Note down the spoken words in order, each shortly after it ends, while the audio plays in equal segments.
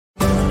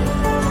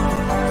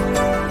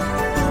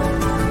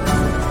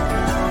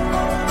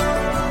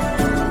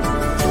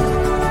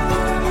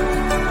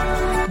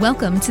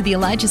Welcome to the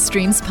Elijah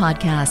Streams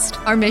podcast.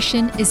 Our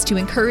mission is to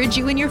encourage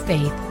you in your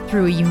faith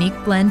through a unique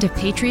blend of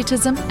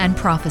patriotism and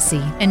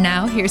prophecy. And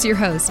now, here's your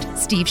host,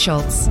 Steve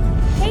Schultz.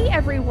 Hey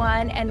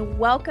everyone, and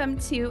welcome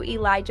to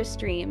Elijah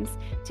Streams.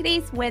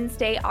 Today's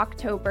Wednesday,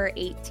 October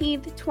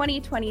 18th,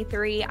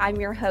 2023. I'm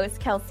your host,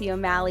 Kelsey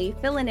O'Malley,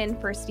 filling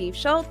in for Steve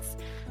Schultz.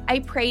 I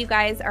pray you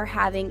guys are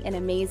having an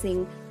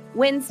amazing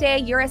Wednesday.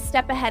 You're a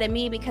step ahead of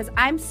me because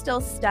I'm still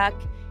stuck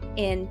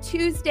in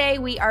Tuesday.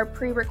 We are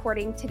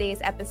pre-recording today's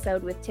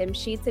episode with Tim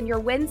Sheets, and your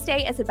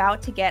Wednesday is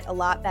about to get a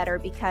lot better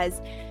because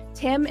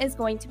Tim is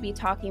going to be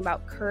talking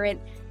about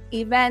current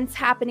events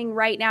happening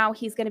right now.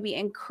 He's going to be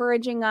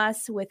encouraging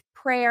us with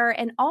prayer.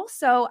 And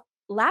also,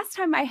 last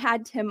time I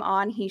had Tim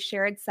on, he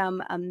shared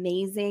some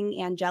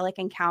amazing angelic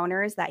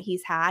encounters that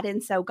he's had.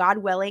 And so, God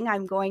willing,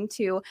 I'm going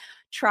to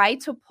try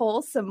to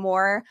pull some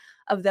more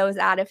of those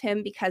out of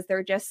him because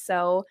they're just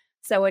so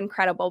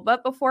incredible.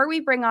 But before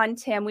we bring on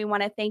Tim, we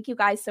want to thank you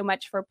guys so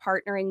much for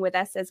partnering with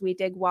us as we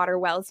dig water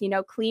wells. You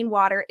know, clean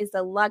water is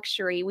a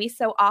luxury we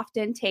so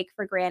often take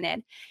for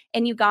granted.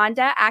 In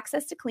Uganda,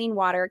 access to clean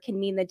water can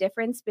mean the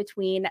difference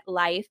between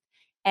life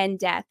and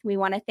death. We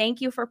want to thank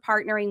you for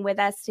partnering with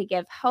us to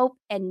give hope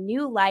and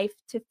new life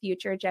to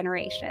future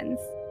generations.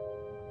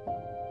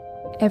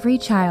 Every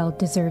child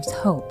deserves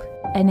hope,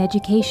 an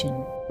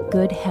education,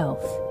 good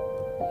health,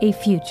 a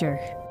future.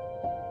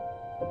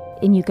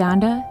 In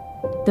Uganda,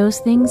 those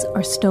things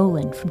are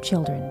stolen from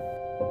children.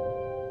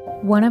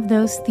 One of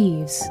those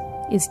thieves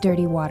is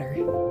dirty water.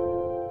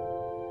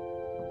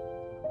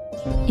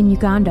 In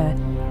Uganda,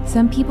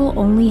 some people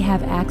only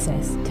have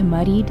access to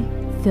muddied,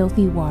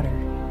 filthy water.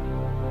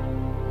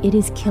 It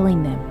is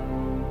killing them.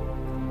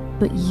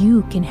 But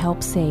you can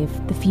help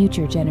save the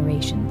future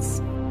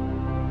generations.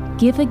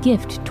 Give a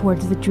gift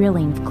towards the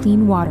drilling of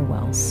clean water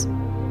wells.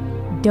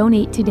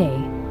 Donate today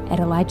at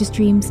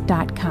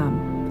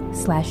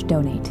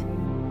ElijahStreams.com/donate.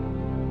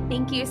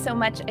 Thank you so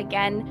much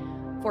again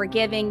for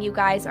giving. You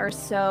guys are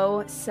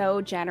so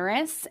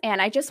generous.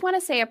 And I just want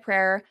to say a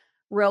prayer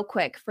real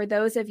quick for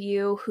those of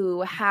you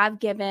who have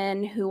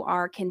given, who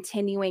are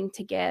continuing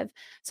to give.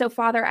 So,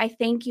 Father, I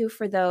thank you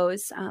for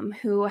those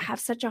who have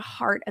such a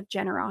heart of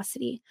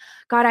generosity.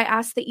 God, I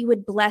ask that you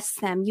would bless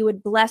them. You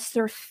would bless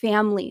their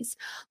families.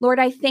 Lord,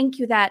 I thank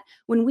you that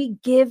when we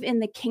give in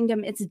the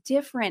kingdom, it's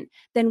different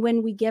than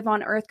when we give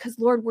on earth because,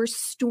 Lord, we're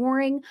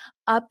storing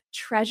up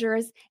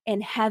treasures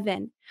in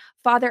heaven.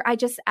 Father, I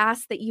just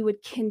ask that you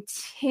would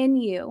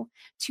continue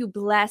to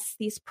bless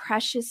these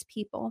precious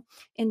people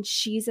in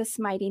Jesus'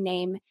 mighty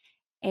name.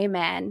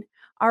 Amen.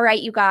 All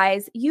right, you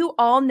guys, you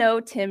all know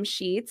Tim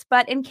Sheets,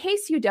 but in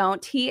case you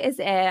don't, he is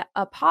an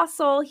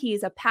apostle.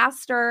 He's a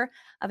pastor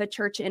of a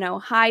church in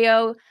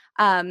Ohio.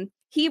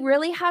 He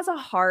really has a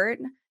heart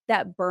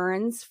that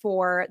burns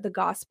for the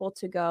gospel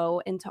to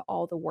go into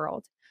all the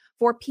world,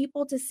 for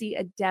people to see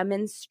a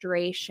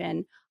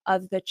demonstration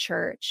of the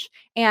church.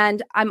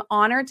 And I'm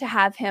honored to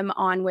have him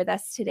on with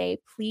us today.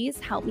 Please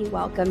help me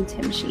welcome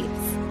Tim Sheets.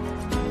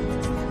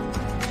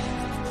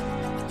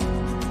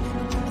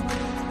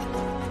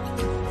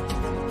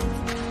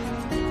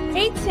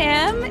 Hey,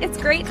 Tim, it's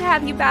great to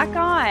have you back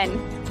on.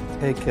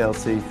 Hey,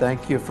 Kelsey,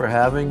 thank you for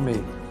having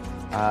me.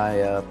 I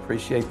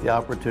appreciate the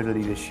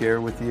opportunity to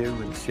share with you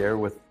and share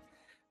with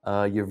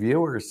your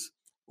viewers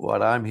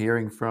what I'm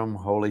hearing from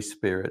Holy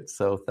Spirit.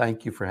 So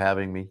thank you for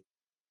having me.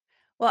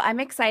 Well, I'm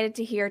excited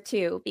to hear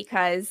too,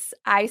 because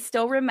I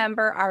still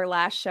remember our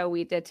last show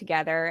we did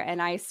together,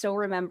 and I still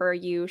remember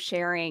you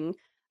sharing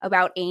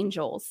about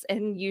angels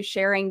and you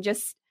sharing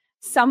just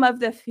some of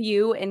the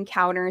few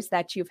encounters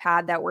that you've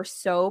had that were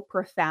so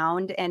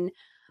profound. And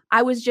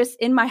I was just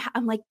I'm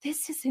like,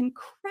 this is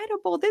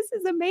incredible. This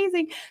is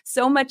amazing.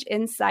 So much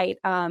insight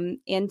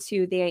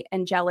into the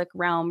angelic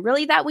realm,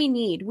 really, that we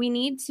need. We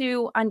need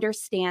to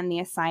understand the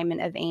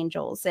assignment of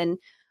angels, and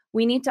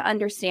we need to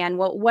understand,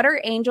 well, what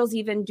are angels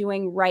even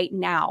doing right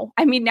now?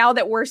 I mean, now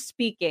that we're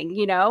speaking,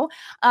 you know?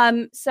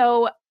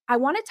 So I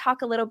want to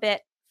talk a little bit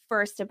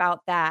first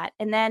about that.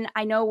 And then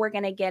I know we're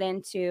going to get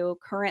into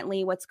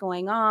currently what's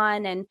going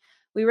on, and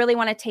we really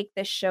want to take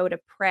this show to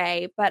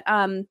pray. But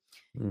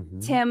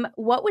Tim,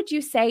 what would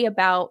you say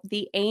about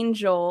the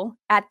angel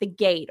at the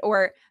gate,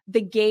 or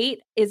the gate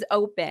is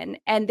open?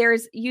 And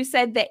you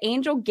said the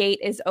angel gate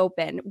is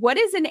open. What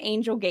is an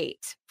angel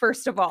gate,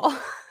 first of all?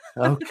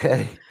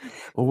 Okay.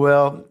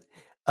 Well,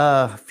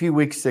 a few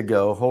weeks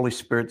ago, Holy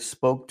Spirit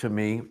spoke to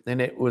me,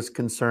 and it was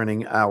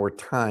concerning our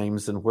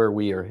times and where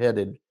we are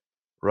headed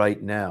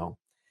right now.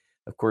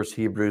 Of course,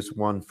 Hebrews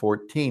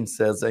 1:14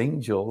 says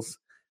angels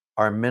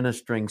are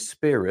ministering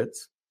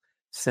spirits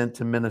sent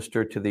to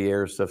minister to the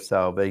heirs of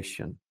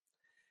salvation.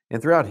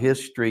 And throughout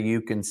history,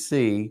 you can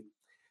see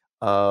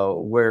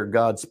where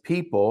God's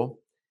people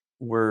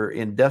were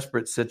in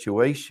desperate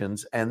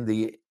situations, and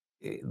the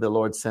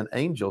Lord sent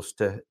angels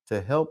to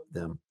help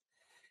them.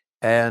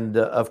 And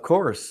of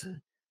course,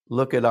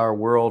 look at our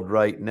world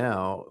right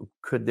now.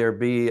 Could there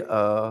be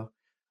a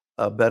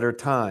better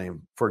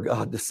time for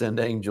God to send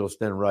angels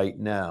than right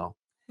now?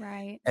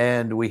 Right.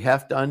 And we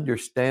have to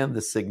understand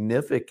the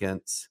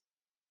significance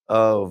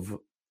of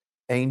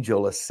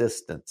angel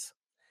assistants.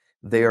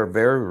 They are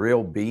very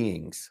real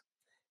beings.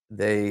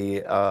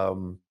 They are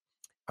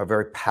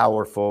very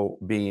powerful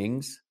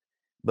beings,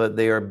 but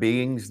they are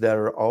beings that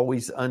are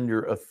always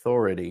under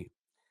authority,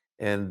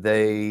 and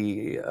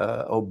they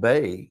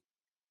obey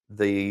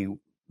the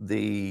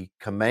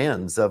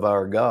commands of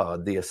our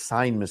God, the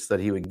assignments that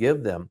he would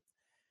give them.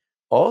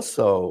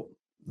 Also,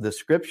 the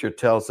scripture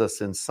tells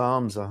us in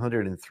Psalms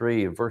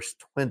 103, verse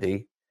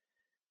 20,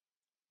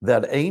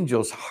 that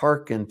angels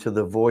hearken to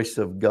the voice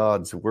of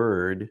God's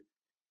word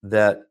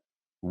that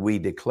we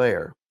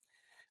declare.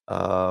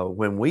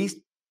 When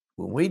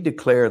we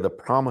declare the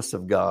promise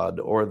of God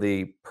or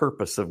the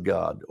purpose of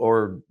God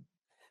or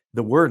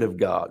the word of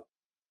God,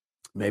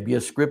 maybe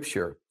a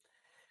scripture,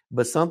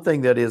 but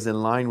something that is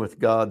in line with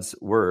God's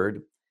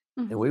word,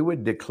 and we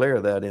would declare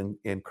that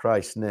in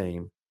Christ's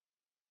name,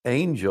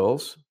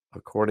 angels,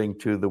 according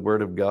to the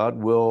word of God,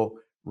 will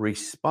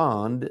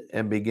respond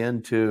and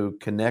begin to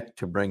connect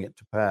to bring it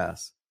to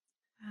pass.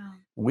 Wow.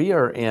 We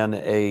are in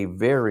a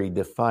very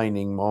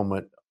defining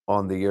moment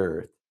on the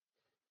earth.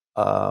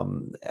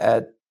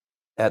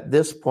 At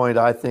this point,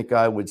 I think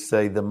I would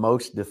say the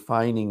most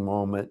defining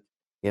moment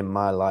in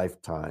my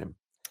lifetime.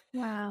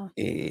 Wow.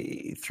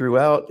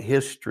 Throughout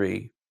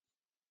history,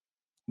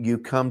 you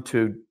come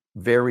to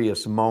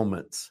various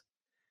moments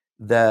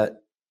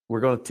that we're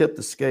going to tip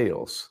the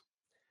scales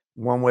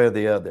one way or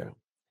the other.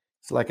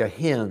 It's like a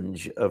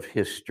hinge of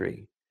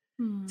history,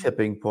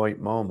 tipping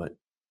point moment.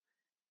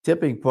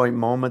 Tipping point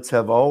moments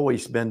have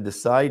always been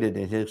decided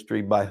in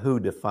history by who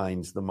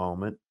defines the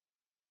moment.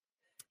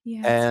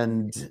 Yes.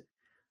 And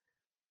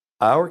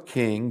our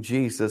King,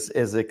 Jesus,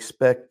 is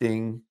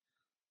expecting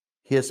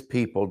his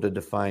people to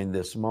define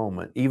this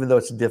moment, even though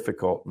it's a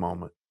difficult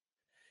moment.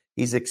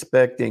 He's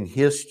expecting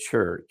his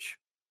church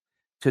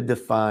to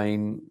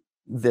define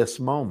this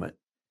moment.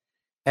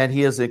 And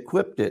he has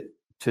equipped it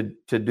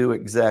to do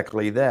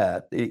exactly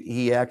that.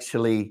 He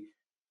actually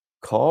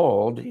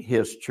called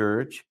his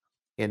church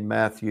in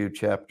Matthew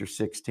chapter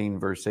 16,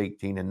 verse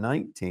 18 and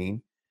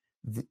 19,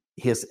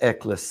 his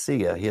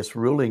ecclesia, his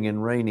ruling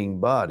and reigning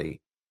body,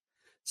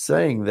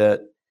 saying that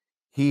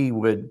he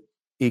would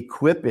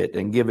equip it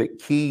and give it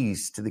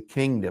keys to the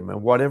kingdom,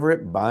 and whatever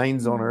it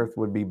binds on earth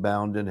would be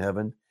bound in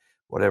heaven,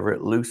 whatever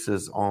it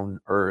looses on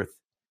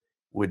earth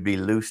would be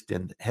loosed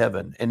in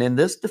heaven. And in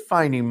this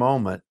defining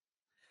moment,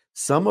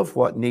 some of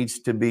what needs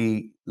to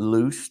be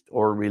loosed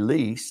or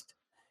released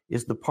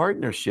is the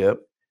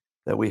partnership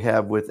that we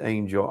have with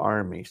angel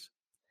armies.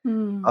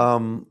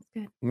 One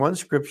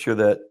scripture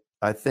that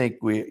I think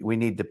we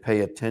need to pay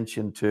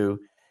attention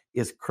to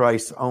is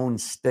Christ's own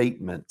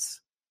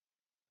statements.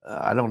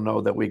 I don't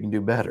know that we can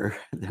do better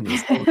than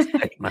his own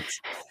statements.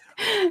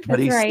 But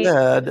he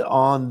said,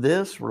 on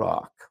this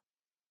rock,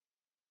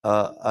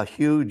 a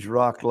huge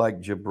rock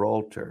like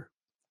Gibraltar,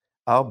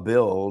 I'll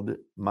build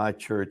my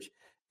church,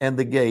 and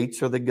the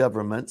gates are the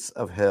governments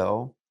of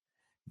hell.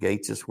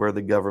 Gates is where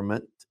the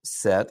government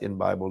sat in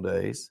Bible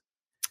days.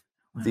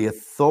 Wow. The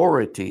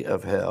authority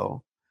of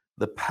hell,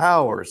 the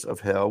powers of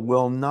hell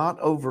will not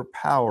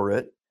overpower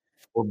it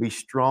or be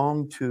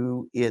strong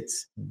to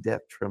its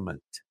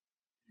detriment.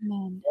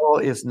 Amen. Hell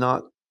is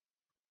not,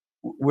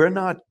 we're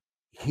not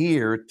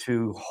here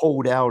to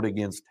hold out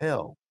against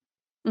hell.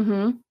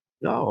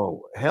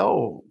 No,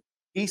 hell,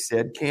 he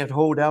said, can't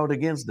hold out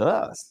against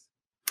us.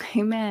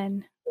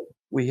 Amen.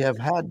 We have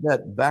had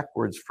that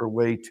backwards for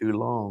way too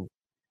long.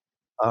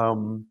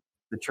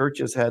 The church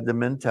has had the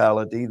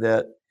mentality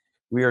that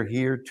we are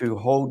here to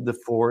hold the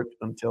fort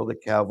until the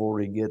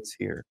cavalry gets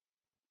here.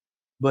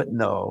 But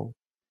no,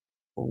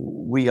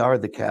 we are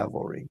the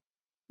cavalry.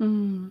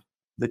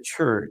 The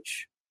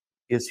church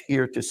is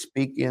here to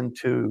speak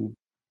into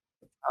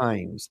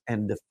times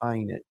and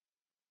define it.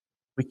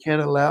 We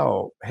can't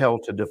allow hell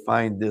to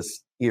define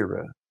this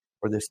era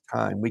or this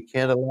time. We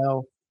can't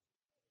allow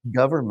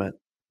government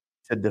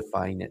to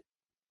define it.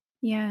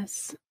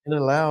 Yes. We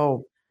can't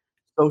allow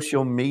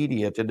social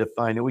media to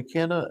define it. We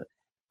can't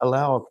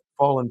allow a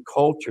fallen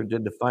culture to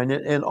define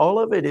it. And all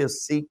of it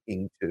is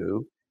seeking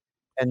to,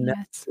 and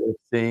that's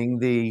seeing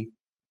the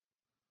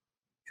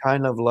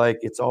kind of like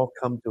it's all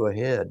come to a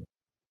head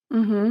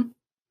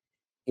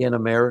in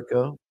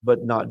America,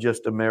 but not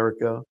just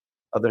America,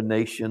 other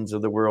nations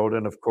of the world,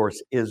 and of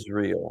course,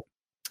 Israel.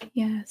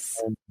 Yes.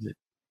 And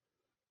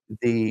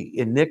the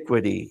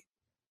iniquity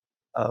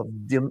of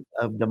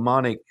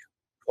demonic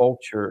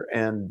culture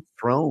and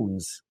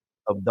thrones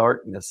of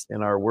darkness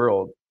in our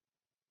world,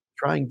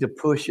 trying to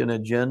push an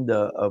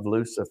agenda of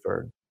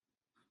Lucifer.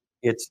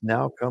 It's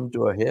now come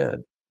to a head.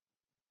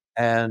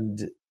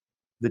 And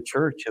the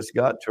church has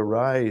got to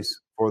rise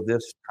for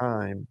this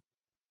time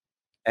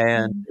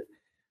and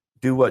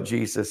do what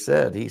Jesus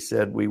said. He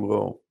said, we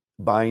will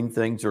bind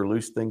things or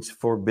loose things,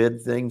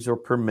 forbid things or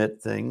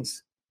permit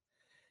things,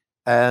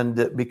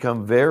 and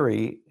become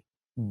very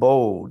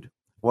bold.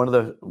 One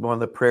of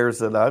the prayers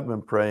that I've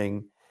been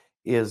praying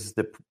is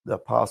the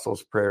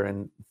Apostles' Prayer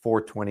in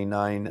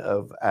 4:29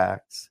 of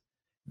Acts.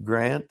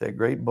 Grant that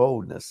great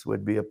boldness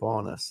would be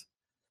upon us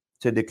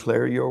to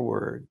declare your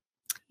word,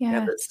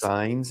 and that Yes.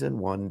 signs and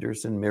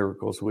wonders and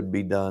miracles would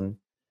be done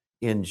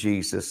in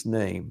Jesus'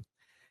 name.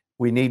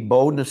 We need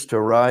boldness to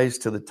rise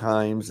to the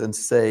times and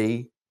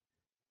say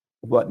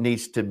what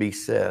needs to be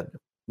said,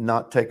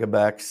 not take a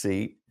back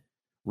seat,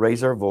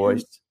 raise our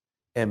voice,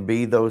 and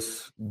be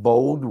those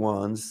bold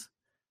ones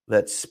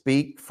that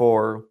speak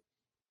for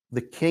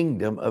the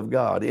kingdom of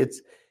God.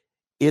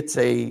 It's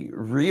a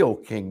real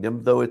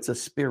kingdom, though it's a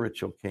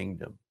spiritual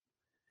kingdom.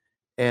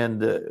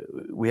 And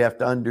we have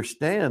to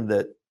understand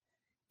that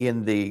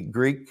in the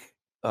Greek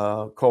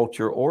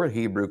culture or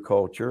Hebrew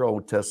culture,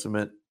 Old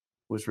Testament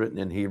was written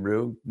in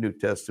Hebrew, New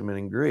Testament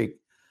in Greek,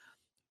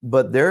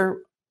 but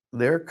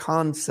their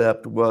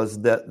concept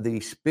was that the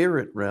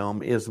spirit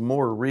realm is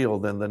more real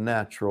than the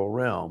natural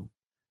realm.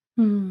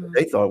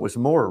 They thought it was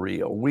more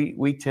real.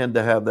 We tend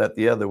to have that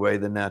the other way.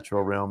 The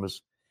natural realm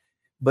is,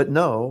 but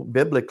no,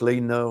 biblically,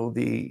 no.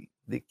 The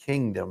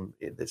kingdom,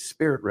 the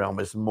spirit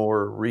realm, is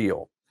more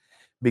real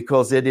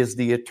because it is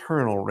the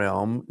eternal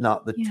realm,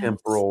 not the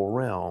temporal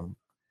realm.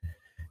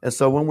 And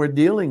so, when we're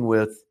dealing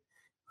with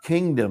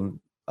kingdom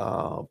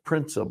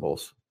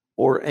principles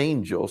or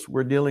angels,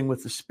 we're dealing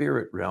with the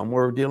spirit realm.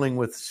 We're dealing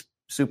with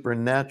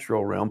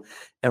supernatural realm,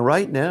 and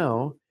right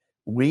now,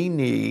 we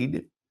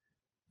need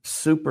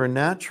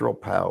supernatural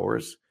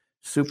powers,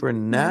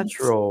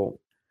 supernatural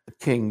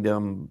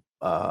kingdom,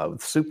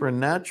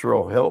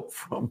 supernatural help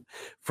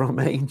from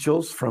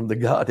angels, from the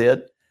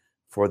Godhead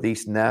for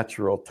these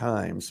natural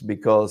times,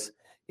 because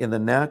in the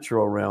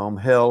natural realm,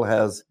 hell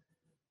has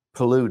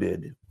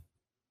polluted.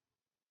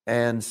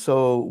 And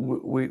so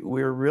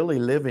we're really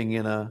living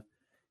in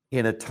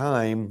a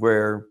time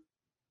where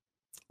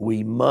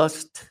we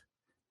must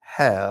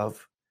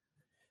have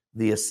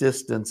the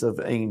assistance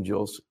of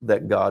angels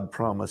that God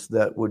promised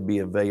that would be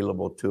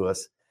available to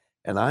us.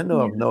 And I know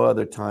of no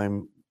other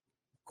time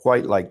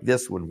quite like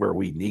this one where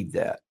we need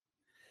that.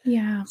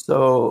 Yeah.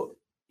 So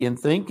in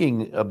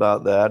thinking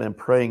about that and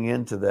praying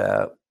into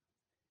that,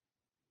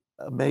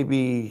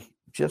 maybe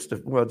just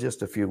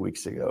a few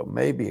weeks ago,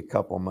 maybe a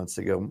couple months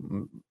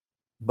ago,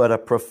 but a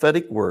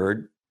prophetic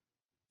word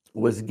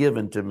was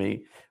given to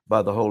me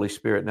by the Holy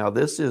Spirit. Now,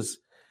 this is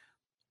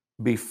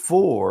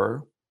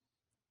before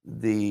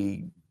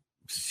the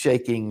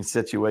shaking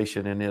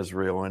situation in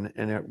Israel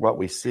and what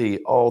we see,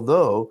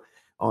 although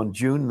on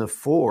June the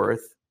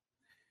 4th,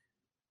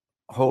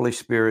 Holy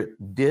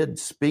Spirit did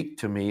speak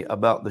to me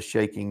about the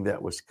shaking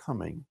that was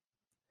coming.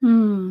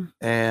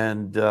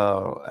 And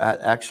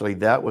actually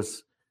that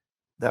was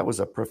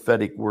a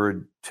prophetic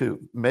word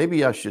too.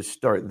 Maybe I should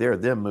start there,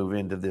 then move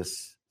into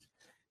this.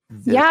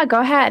 Yeah,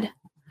 go ahead.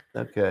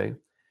 Okay.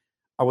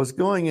 I was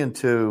going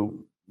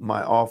into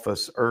my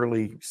office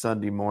early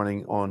Sunday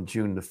morning on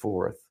June the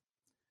 4th.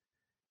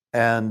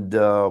 And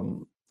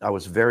I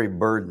was very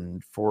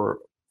burdened for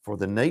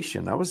the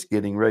nation. I was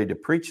getting ready to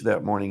preach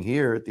that morning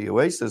here at the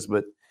Oasis,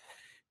 but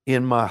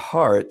in my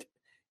heart,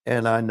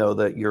 and I know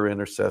that your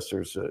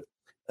intercessors,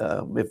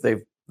 if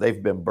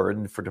they've been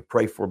burdened to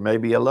pray for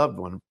maybe a loved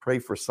one, pray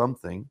for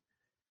something.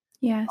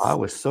 Yes. I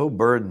was so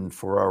burdened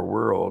for our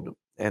world,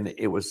 and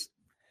it was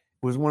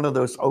one of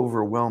those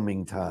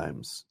overwhelming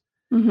times.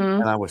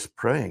 And I was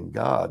praying,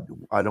 God,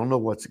 I don't know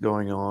what's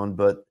going on,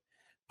 but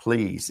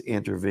please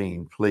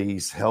intervene.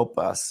 Please help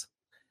us.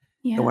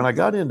 Yeah. And when I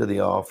got into the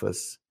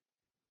office,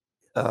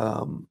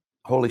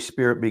 Holy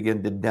Spirit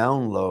began to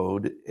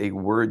download a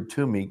word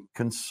to me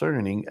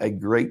concerning a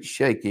great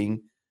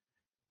shaking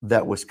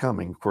that was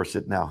coming. Of course,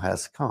 it now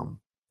has come.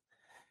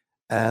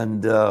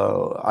 And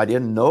I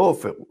didn't know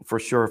if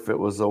it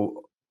was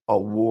a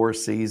war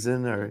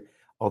season, or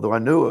although I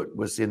knew it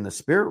was in the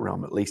spirit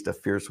realm, at least a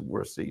fierce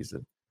war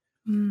season.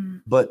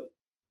 But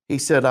he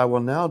said, I will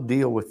now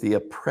deal with the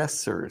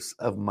oppressors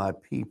of my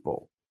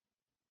people.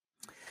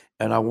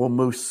 And I will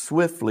move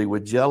swiftly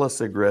with jealous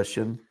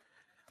aggression,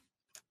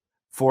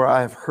 for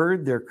I have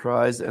heard their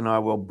cries, and I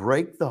will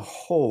break the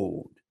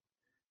hold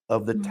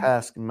of the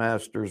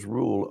taskmaster's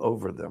rule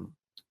over them.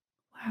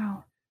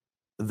 Wow.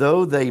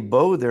 Though they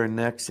bow their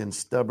necks in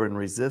stubborn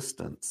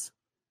resistance,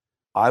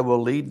 I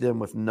will lead them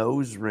with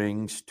nose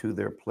rings to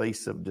their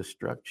place of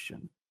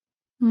destruction.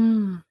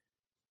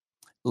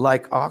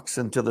 Like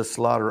oxen to the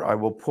slaughter, I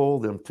will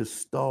pull them to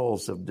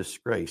stalls of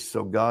disgrace.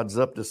 So God's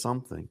up to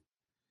something.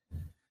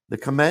 The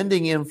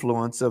commanding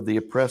influence of the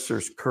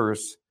oppressor's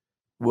curse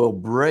will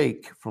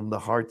break from the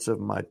hearts of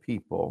my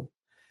people,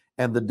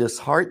 and the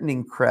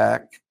disheartening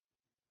crack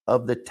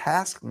of the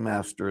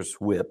taskmaster's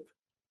whip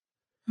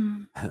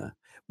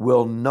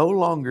will no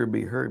longer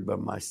be heard by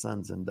my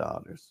sons and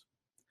daughters.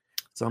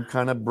 Some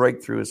kind of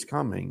breakthrough is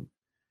coming.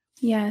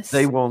 Yes.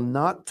 They will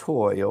not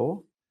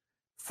toil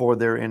for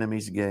their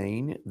enemy's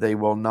gain. They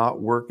will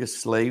not work as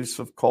slaves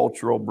of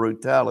cultural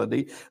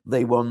brutality.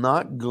 They will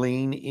not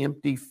glean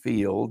empty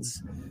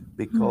fields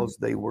because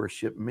they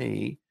worship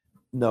me.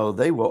 No,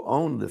 they will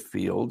own the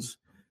fields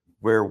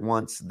where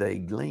once they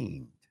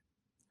gleaned.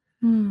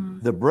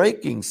 The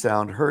breaking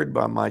sound heard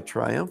by my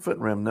triumphant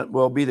remnant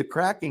will be the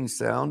cracking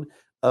sound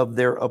of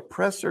their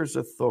oppressor's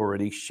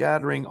authority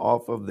shattering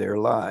off of their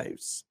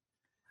lives.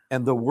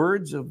 And the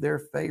words of their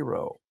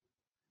Pharaoh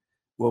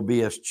will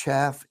be as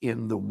chaff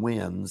in the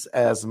winds,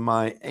 as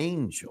my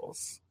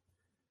angels.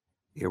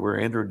 Here we're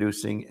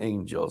introducing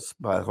angels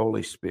by the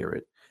Holy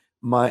Spirit.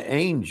 My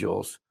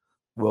angels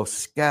will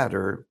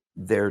scatter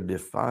their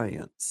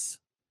defiance.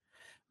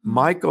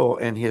 Michael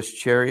and his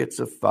chariots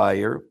of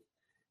fire,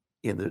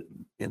 in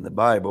the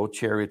Bible,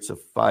 chariots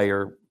of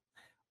fire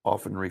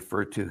often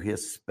refer to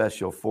his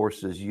special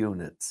forces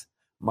units.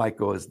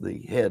 Michael is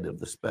the head of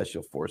the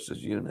special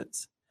forces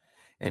units,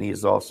 and he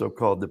is also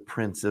called the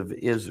Prince of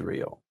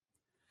Israel.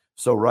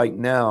 So right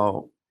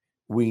now,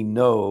 we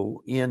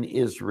know in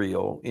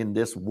Israel, in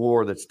this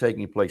war that's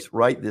taking place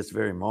right this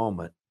very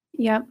moment,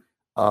 Yep.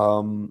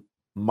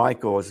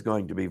 Michael is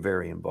going to be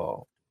very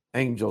involved.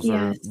 Angels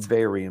are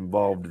very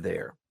involved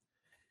there.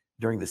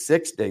 During the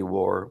 6-Day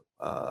War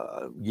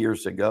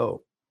years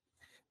ago,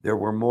 there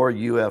were more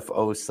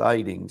UFO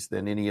sightings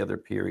than any other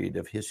period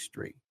of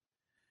history.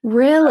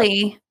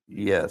 Really?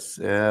 Yes.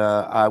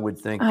 I would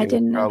think it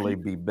would probably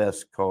be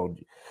best called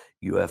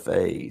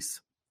UFAs.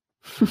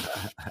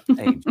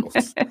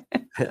 Angels.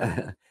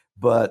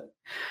 But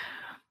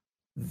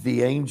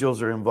the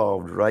angels are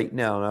involved right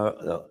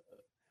now.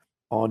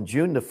 On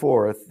June the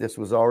 4th, this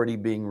was already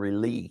being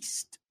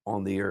released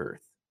on the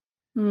earth.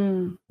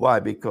 Why?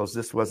 Because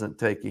this wasn't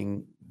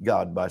taking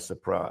God by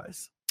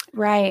surprise.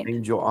 Right.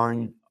 Angel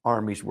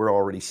armies were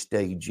already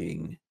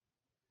staging,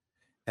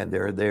 and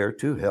they're there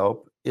to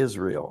help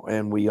Israel.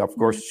 And we, of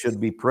course, should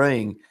be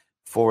praying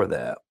for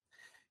that.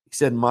 He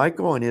said,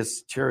 Michael and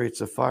his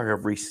chariots of fire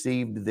have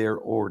received their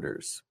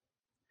orders.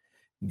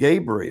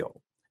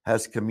 Gabriel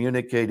has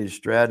communicated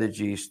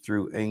strategies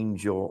through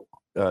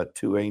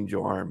to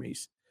angel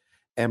armies,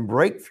 and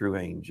breakthrough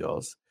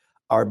angels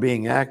are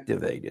being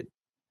activated.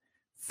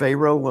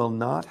 Pharaoh will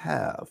not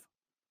have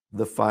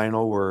the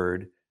final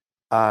word.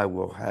 I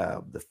will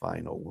have the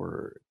final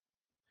word.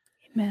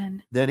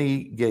 Amen. Then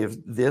he gave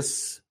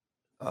this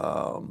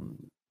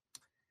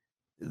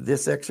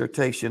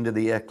exhortation to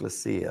the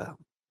ecclesia,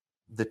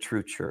 the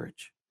true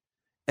church.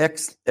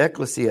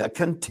 Ecclesia,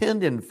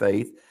 contend in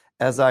faith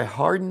as I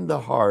harden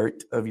the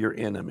heart of your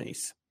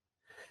enemies.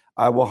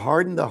 I will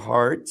harden the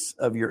hearts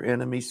of your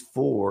enemies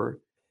for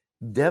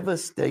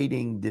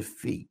devastating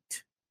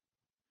defeat.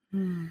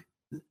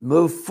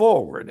 Move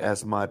forward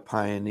as my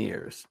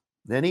pioneers.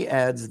 Then he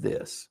adds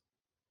this.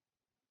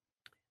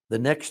 The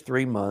next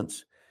 3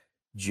 months,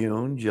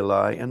 June,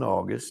 July, and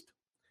August.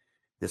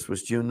 This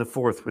was June the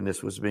 4th when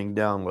this was being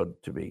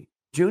downloaded to me.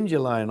 June,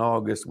 July, and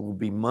August will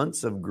be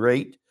months of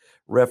great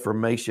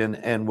reformation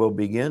and will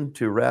begin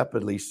to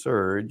rapidly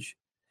surge.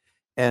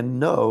 And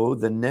know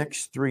the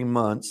next 3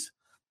 months,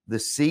 the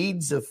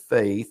seeds of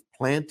faith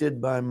planted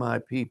by my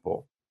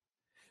people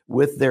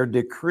with their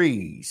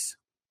decrees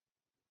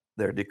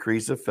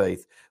of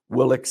faith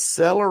will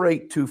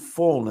accelerate to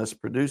fullness,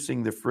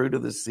 producing the fruit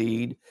of the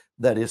seed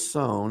that is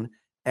sown,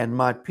 and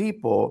my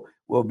people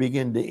will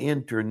begin to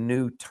enter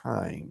new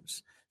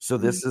times. So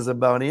this is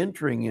about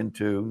entering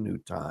into new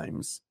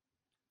times.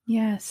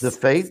 Yes. The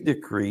faith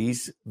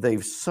decrees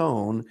they've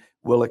sown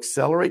will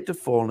accelerate to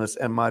fullness,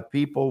 and my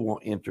people will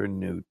enter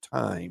new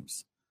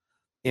times.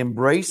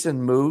 Embrace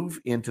and move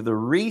into the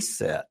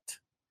reset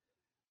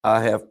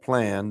I have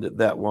planned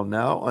that will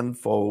now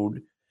unfold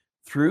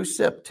through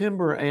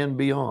September and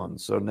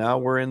beyond. So now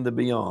we're in the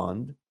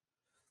beyond,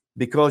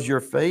 because your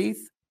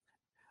faith,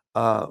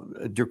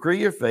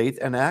 decree your faith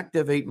and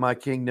activate my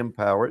kingdom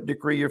power.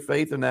 Decree your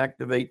faith and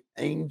activate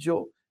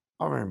angel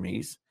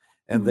armies,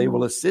 and they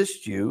will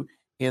assist you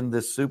in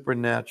the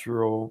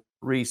supernatural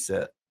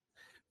reset.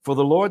 For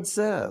the Lord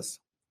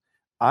says,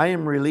 I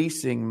am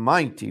releasing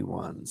mighty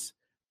ones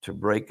to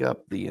break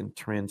up the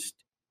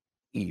entrenched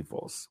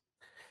evils.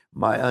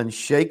 My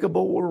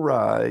unshakable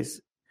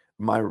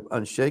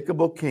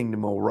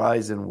kingdom will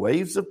rise in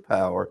waves of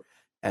power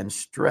and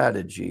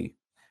strategy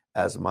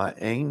as my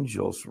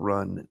angels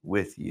run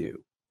with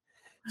you.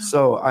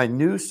 So I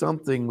knew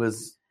something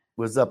was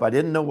up. I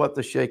didn't know what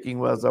the shaking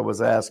was. I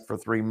was asked for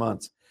 3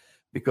 months,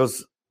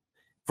 because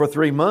for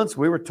 3 months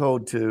we were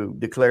told to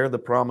declare the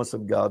promise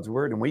of God's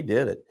word, and we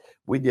did it.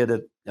 We did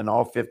it in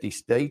all 50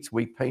 states.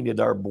 We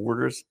painted our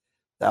borders.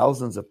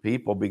 Thousands of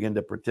people began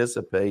to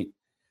participate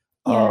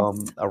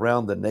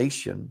around the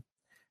nation.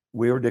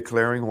 We were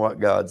declaring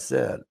what God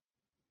said.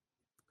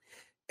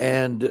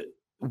 And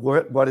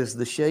what is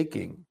the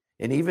shaking?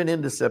 And even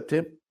into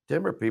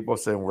September, people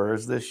saying, where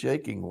is this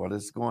shaking? What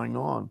is going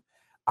on?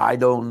 I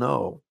don't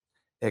know,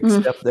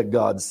 except that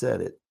God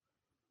said it.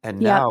 And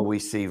now we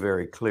see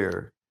very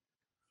clear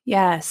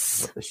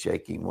what the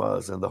shaking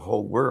was. And the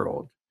whole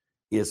world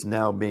is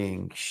now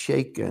being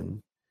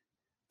shaken,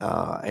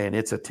 and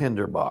it's a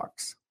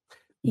tinderbox.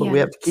 But we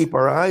have to keep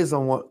our eyes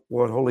on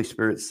what Holy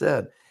Spirit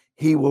said.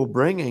 He will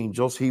bring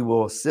angels. He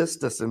will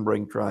assist us and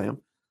bring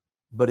triumph,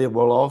 but it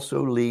will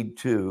also lead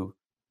to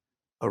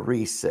a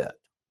reset.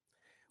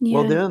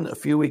 Well, then a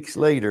few weeks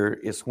later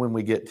is when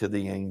we get to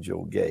the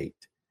angel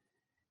gate.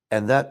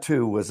 And that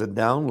too was a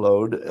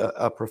download,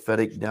 a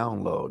prophetic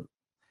download.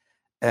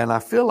 And I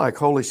feel like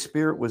Holy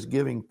Spirit was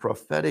giving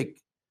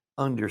prophetic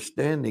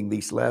understanding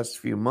these last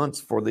few months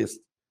for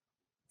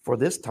for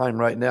this time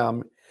right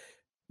now,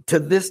 to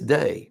this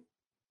day,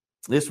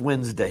 this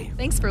Wednesday.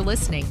 Thanks for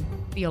listening.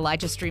 The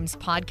Elijah Streams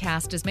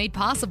podcast is made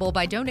possible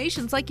by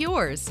donations like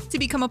yours. To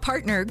become a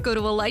partner, go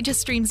to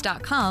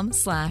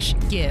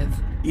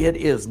ElijahStreams.com/give. It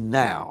is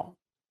now.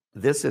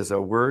 This is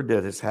a word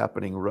that is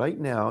happening right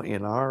now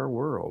in our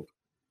world.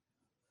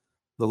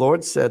 The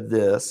Lord said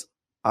this,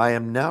 I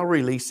am now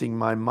releasing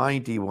my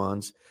mighty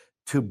ones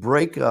to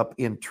break up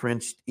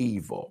entrenched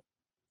evil.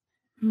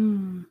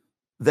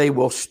 They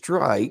will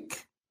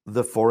strike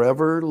the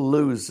forever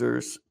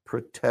losers'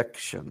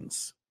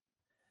 protections.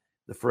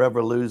 The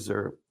forever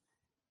loser,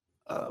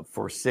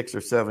 for 6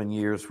 or 7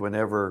 years,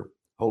 whenever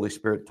Holy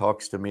Spirit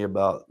talks to me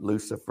about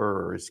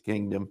Lucifer or his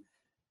kingdom,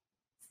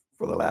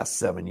 for the last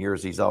 7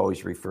 years, he's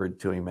always referred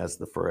to him as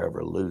the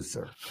forever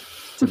loser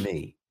to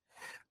me.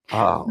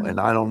 And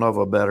I don't know of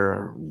a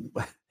better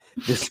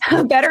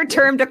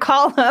term to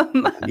call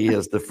him. He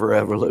is the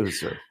forever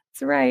loser.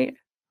 That's right.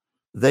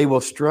 They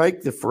will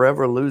strike the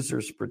forever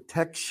loser's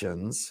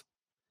protections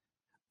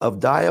of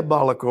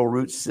diabolical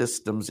root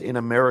systems in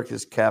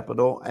America's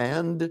capital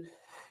and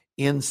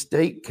in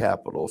state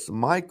capitals.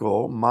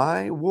 Michael,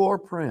 my war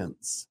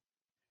prince,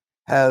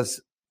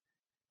 has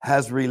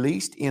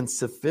released in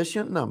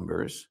sufficient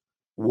numbers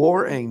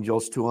war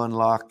angels to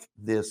unlock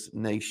this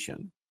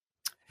nation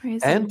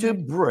and to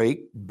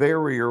break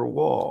barrier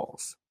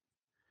walls.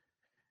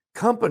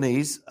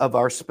 Companies of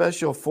our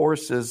special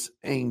forces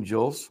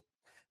angels,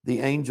 the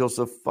angels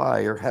of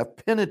fire, have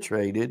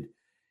penetrated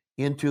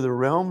into the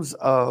realms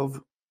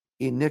of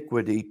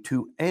iniquity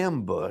to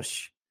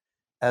ambush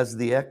as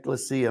the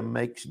ecclesia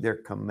makes their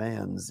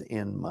commands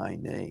in my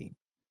name.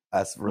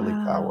 That's really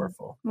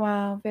powerful.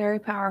 Wow, very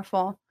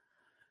powerful.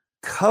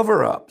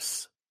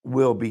 Cover-ups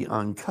will be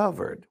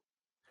uncovered.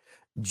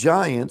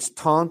 Giants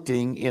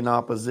taunting in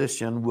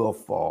opposition will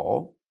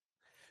fall.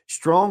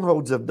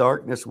 Strongholds of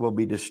darkness will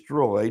be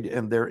destroyed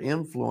and their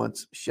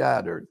influence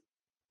shattered.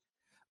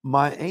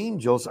 My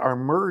angels are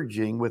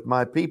merging with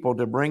my people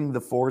to bring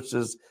the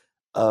forces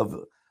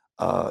of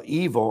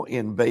evil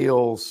in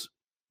Baal's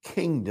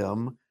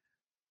kingdom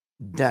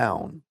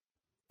down,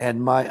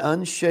 and my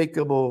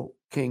unshakable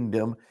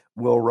kingdom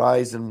will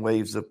rise in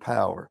waves of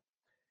power.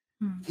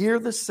 Hear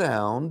the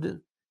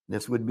sound,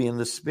 this would be in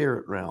the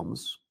spirit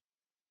realms.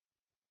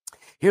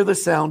 Hear the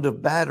sound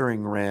of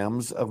battering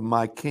rams of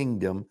my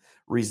kingdom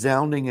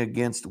resounding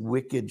against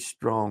wicked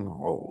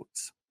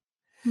strongholds.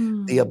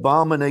 The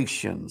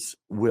abominations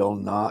will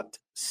not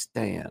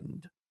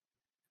stand.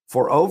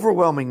 For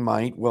overwhelming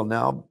might will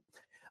now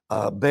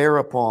bear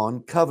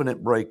upon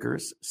covenant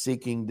breakers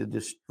seeking to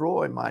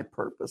destroy my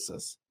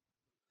purposes.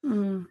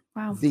 Wow.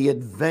 The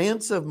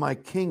advance of my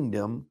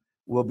kingdom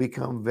will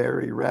become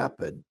very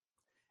rapid,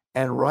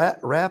 and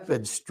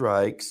rapid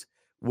strikes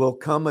will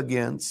come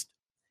against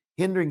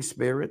hindering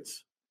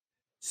spirits,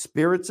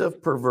 spirits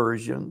of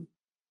perversion,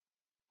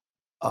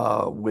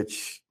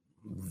 which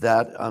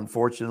that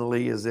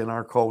unfortunately is in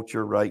our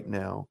culture right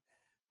now.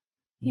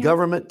 Yeah.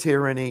 Government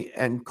tyranny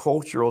and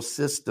cultural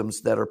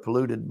systems that are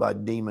polluted by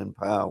demon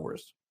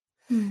powers.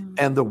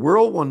 And the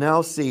world will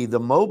now see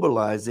the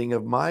mobilizing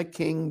of my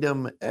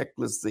kingdom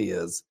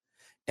ecclesias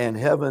and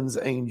heaven's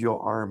angel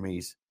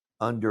armies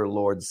under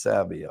Lord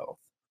Sabaoth.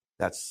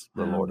 That's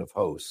the Lord of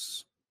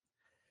hosts.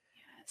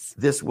 Yes.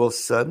 This will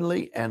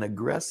suddenly and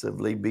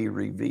aggressively be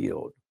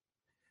revealed.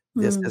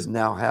 This is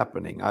now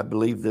happening. I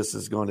believe this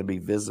is going to be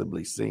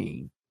visibly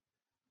seen.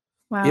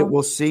 Wow. It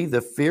will see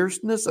the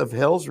fierceness of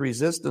hell's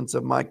resistance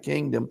of my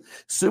kingdom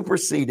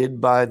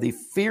superseded by the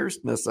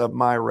fierceness of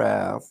my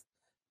wrath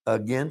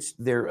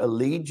against their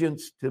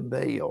allegiance to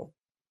Baal.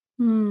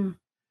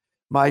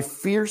 My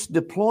fierce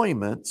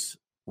deployments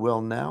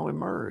will now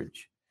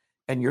emerge.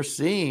 And you're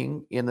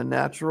seeing in the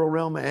natural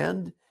realm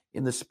and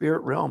in the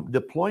spirit realm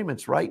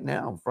deployments right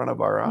now in front of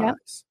our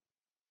eyes.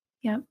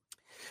 Yep.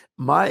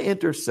 My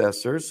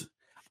intercessors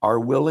are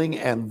willing,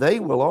 and they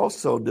will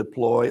also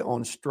deploy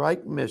on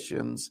strike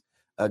missions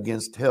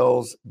against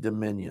hell's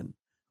dominion.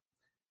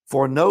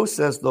 For know,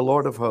 says the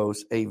Lord of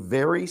hosts, a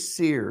very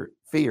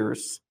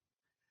fierce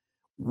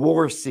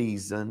war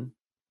season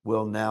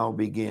will now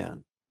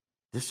begin.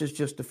 This is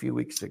just a few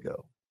weeks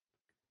ago.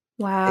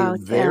 Wow. A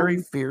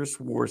very fierce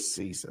war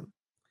season.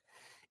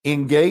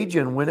 Engage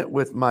and win it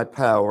with my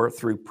power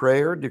through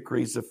prayer,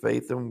 decrees of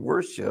faith, and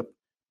worship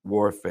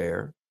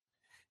warfare.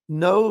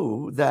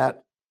 Know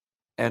that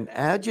an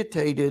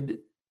agitated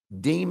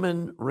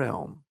demon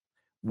realm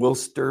will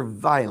stir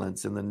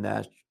violence in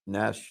the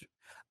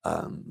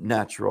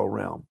natural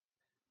realm.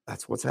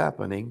 That's what's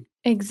happening.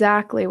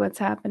 Exactly what's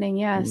happening,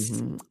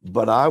 yes.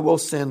 But I will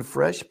send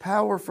fresh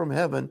power from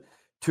heaven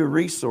to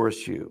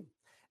resource you,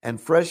 and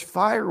fresh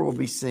fire will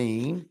be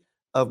seen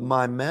of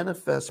my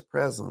manifest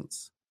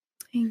presence.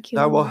 Thank you.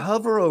 I will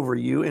hover over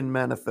you in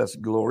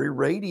manifest glory,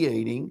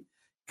 radiating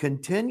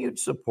continued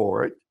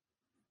support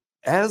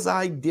as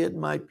I did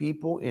my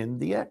people in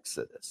the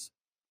Exodus.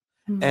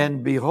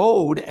 And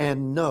behold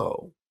and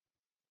know,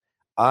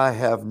 I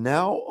have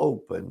now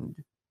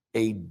opened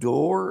a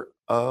door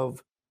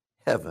of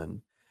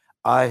heaven.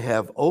 I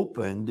have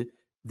opened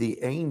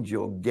the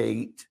angel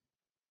gate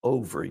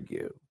over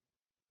you.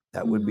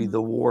 That would be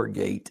the war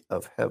gate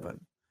of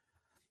heaven.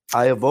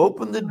 I have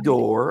opened the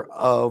door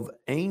of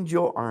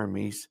angel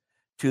armies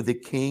to the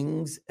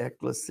king's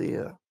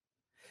ecclesia.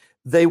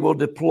 They will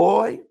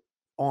deploy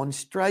on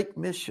strike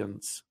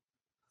missions,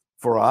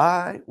 for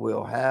I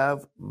will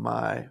have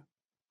my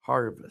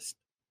harvest.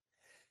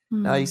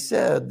 Now, he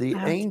said the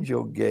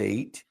angel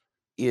gate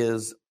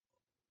is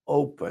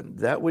open.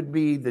 That would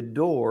be the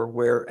door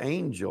where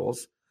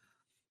angels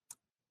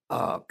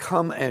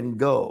come and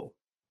go.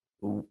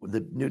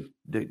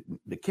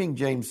 The King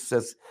James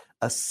says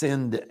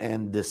ascend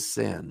and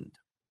descend.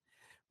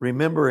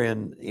 Remember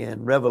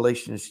in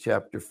Revelations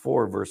chapter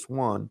 4, verse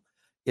 1,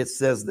 it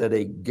says that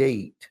a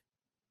gate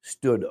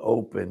stood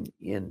open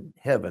in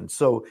heaven.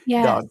 So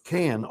God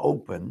can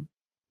open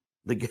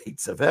the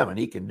gates of heaven.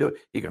 He can do it.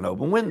 He can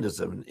open windows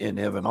in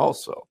heaven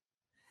also.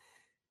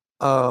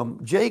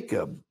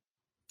 Jacob,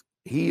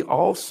 he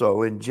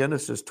also in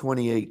Genesis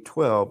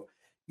 28:12,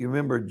 you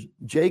remember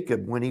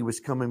Jacob, when he was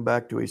coming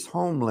back to his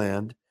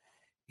homeland,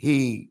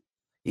 he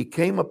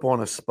came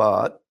upon a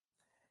spot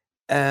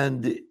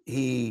and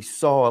he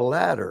saw a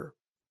ladder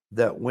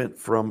that went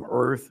from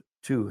earth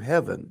to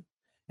heaven,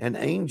 and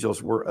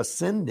angels were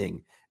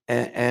ascending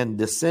and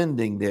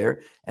descending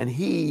there. And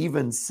he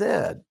even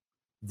said,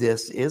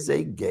 this is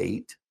a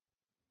gate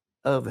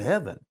of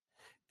heaven.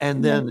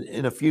 And then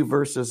in a few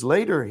verses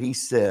later, he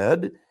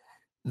said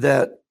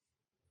that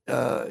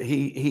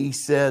he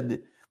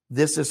said,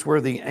 this is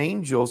where the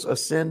angels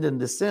ascend and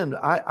descend.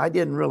 I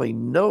didn't really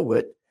know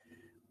it,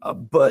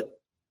 but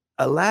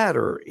a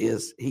ladder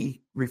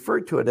he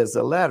referred to it as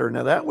a ladder.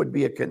 Now that would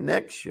be a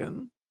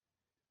connection.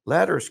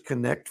 Ladders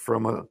connect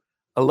from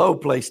a low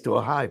place to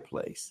a high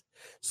place.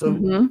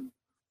 So,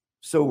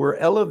 so we're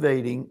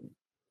elevating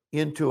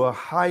into a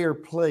higher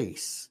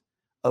place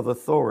of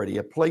authority,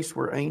 a place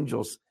where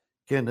angels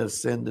can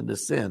ascend and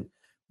descend.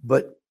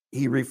 But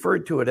he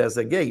referred to it as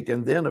a gate.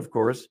 And then, of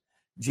course,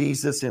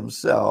 Jesus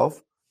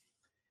himself,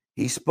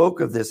 he spoke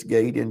of this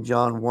gate in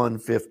John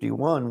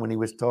 1:51 when he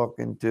was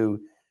talking to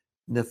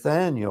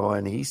Nathanael,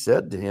 and he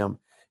said to him,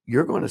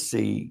 you're going to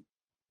see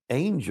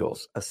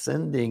angels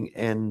ascending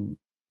and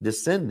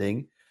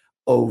descending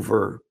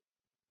over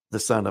the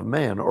Son of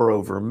Man, or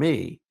over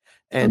me.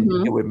 And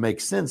it would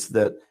make sense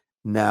that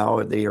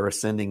now they are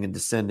ascending and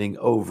descending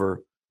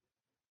over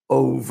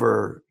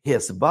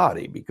his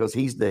body, because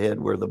he's the head,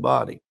 we're the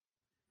body.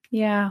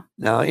 Yeah.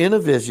 Now, in a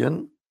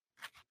vision,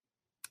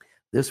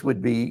 this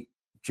would be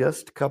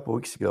just a couple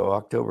weeks ago,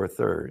 October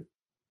 3rd.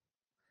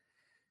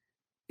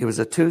 It was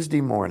a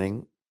Tuesday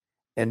morning,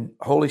 and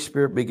Holy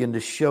Spirit began to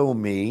show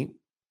me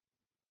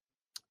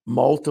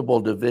multiple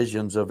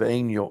divisions of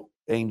angel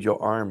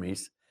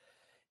armies.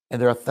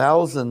 And there are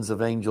thousands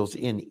of angels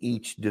in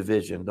each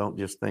division. Don't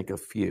just think a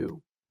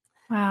few.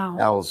 Wow.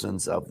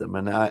 Thousands of them.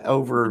 And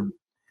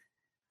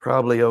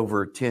probably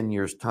over 10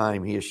 years'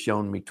 time, he has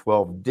shown me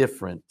 12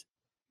 different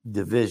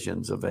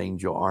divisions of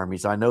angel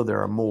armies. I know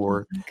there are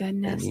more. Oh, my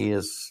goodness. And he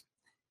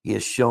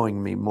is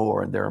showing me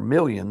more. And there are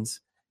millions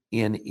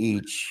in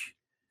each,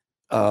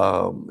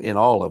 in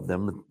all of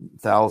them,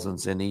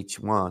 thousands in each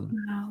one.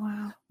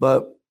 Wow.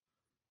 But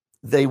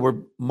they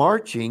were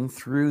marching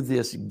through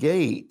this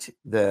gate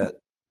that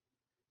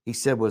he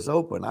said was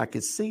open. I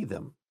could see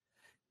them.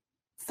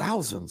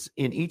 Thousands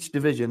in each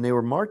division. They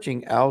were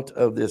marching out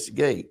of this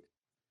gate.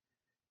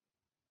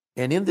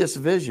 And in this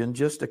vision,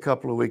 just a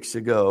couple of weeks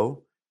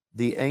ago,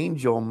 the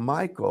angel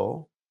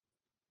Michael,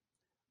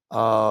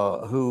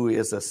 who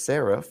is a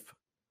seraph,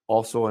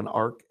 also an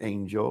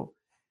archangel,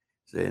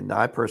 and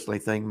I personally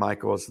think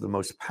Michael is the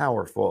most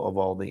powerful of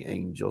all the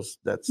angels.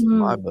 That's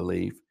my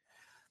belief.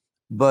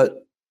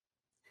 But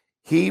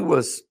he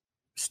was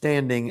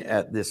standing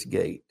at this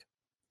gate.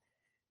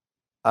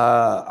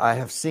 I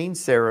have seen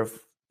seraphs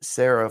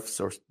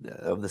or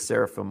of the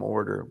seraphim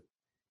order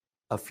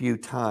a few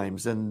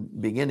times, and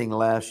beginning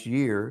last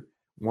year,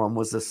 one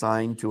was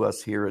assigned to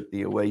us here at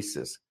the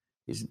Oasis.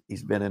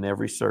 He's been in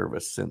every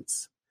service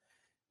since.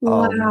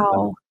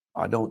 Wow.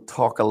 I don't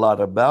talk a lot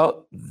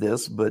about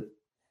this, but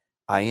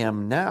I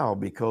am now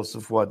because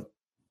of what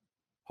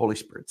Holy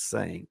Spirit's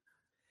saying.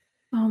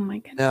 Oh my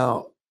goodness.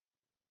 Now,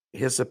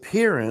 his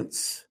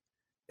appearance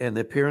and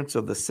the appearance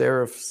of the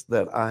seraphs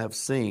that I have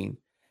seen,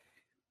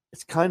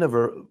 it's kind of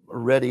a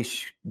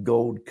reddish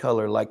gold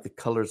color, like the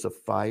colors of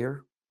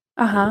fire.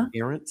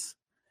 Appearance.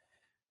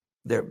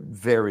 They're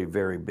very,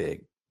 very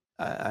big.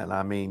 And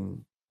I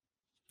mean,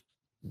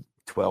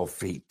 12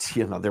 feet,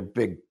 they're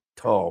big,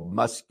 tall,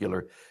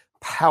 muscular,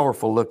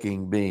 powerful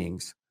looking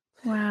beings.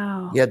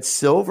 Wow. He had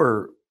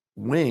silver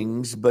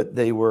wings, but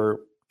they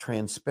were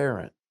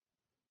transparent,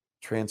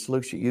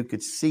 translucent. You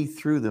could see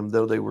through them,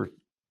 though they were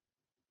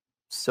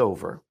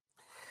silver.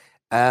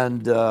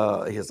 And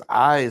his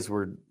eyes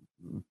were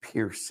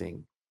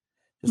piercing.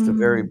 Just a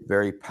very,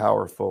 very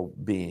powerful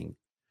being.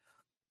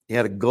 He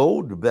had a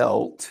gold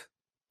belt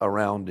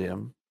around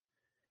him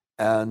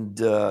and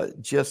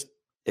just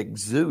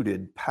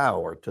exuded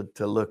power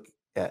to look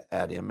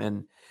at him,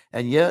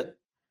 and yet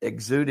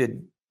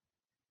exuded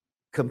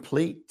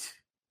complete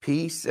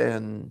peace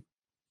and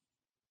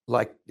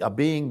like a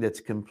being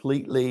that's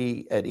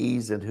completely at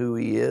ease in who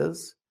he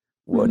is,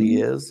 what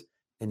he is,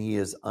 and he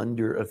is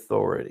under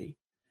authority.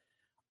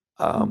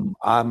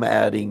 I'm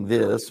adding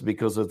this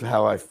because of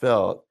how I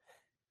felt.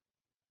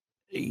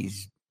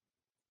 He's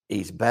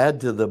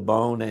bad to the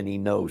bone and he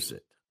knows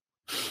it.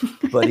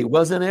 But he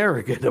wasn't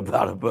arrogant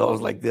about it. But I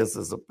was like, this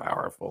is a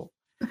powerful.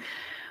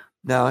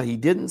 Now, he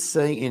didn't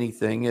say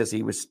anything as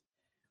he was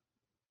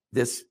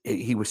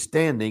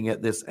standing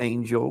at this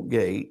angel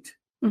gate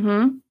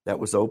that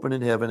was open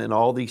in heaven, and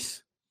all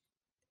these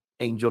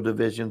angel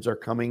divisions are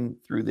coming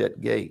through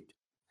that gate.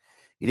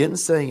 He didn't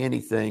say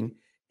anything.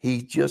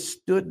 He just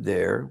stood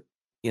there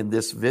in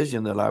this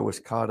vision that I was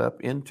caught up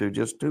into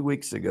just 2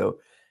 weeks ago,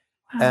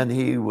 and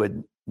he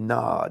would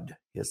nod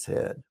his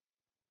head.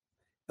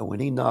 And when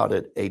he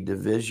nodded, a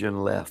division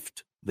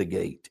left the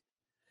gate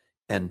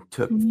and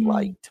took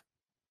flight.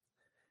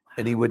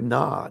 And he would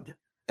nod,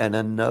 and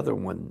another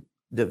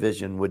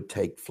division would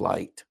take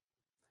flight.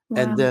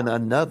 Wow. And then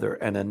another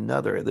and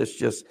another. This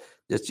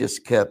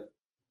just kept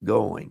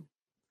going.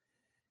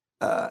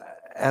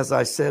 As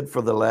I said,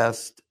 for the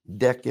last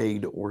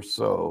decade or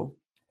so,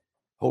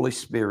 Holy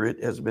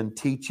Spirit has been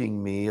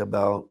teaching me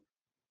about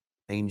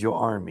angel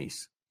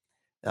armies.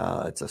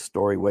 It's a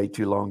story way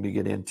too long to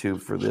get into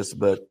for this,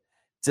 but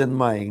it's in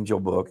my angel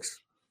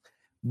books.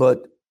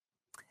 But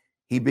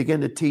he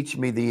began to teach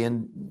me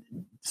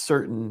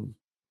certain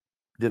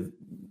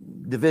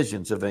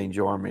divisions of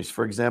angel armies.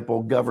 For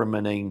example,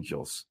 government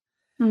angels.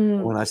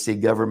 When I see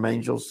government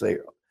angels,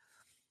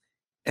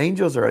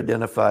 angels are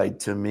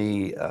identified to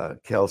me,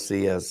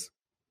 Kelsey, as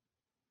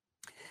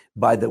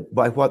by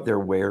what they're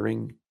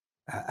wearing,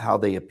 how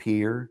they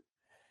appear.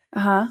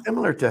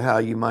 Similar to how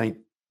you might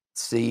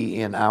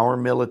see in our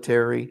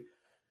military.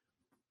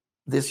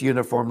 This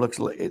uniform looks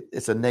like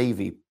it's a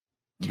Navy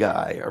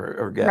guy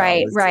or gal.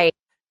 Right.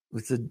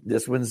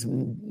 This one's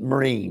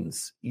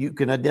Marines. You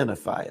can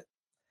identify it.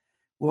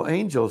 Well,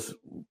 angels,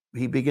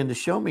 he began to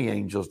show me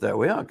angels that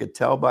way. I could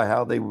tell by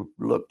how they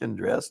looked and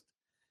dressed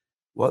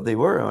what they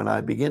were. And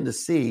I began to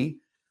see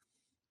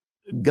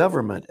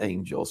government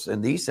angels.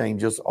 And these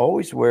angels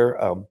always wear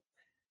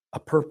a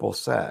purple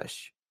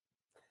sash.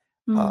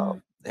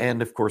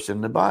 And of course,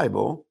 in the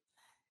Bible,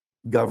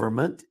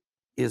 government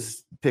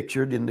is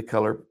pictured in the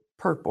color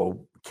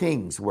purple.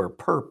 Kings wear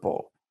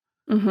purple.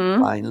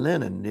 Fine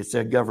linen. It's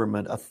a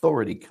government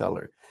authority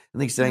color.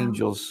 And these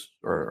angels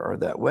are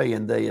that way,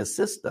 and they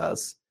assist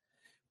us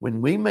when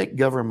we make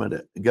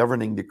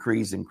governing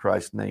decrees in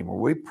Christ's name, or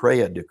we pray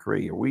a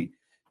decree, or we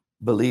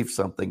believe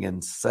something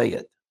and say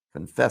it,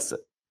 confess it.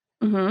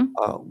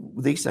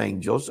 These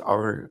angels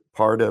are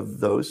part of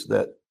those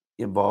that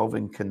involve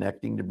in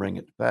connecting to bring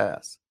it to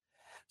pass.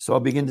 So I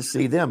begin to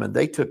see them, and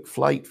they took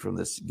flight from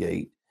this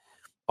gate.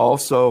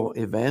 Also,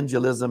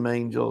 evangelism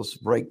angels,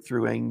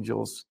 breakthrough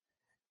angels,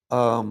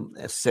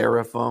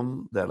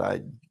 seraphim.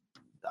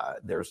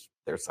 There's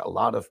a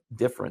lot of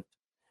different.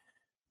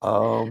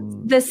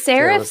 The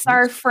seraphs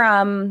are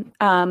from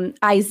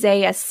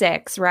Isaiah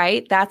 6,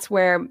 right? That's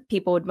where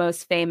people would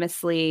most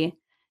famously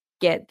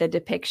get the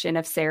depiction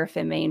of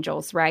seraphim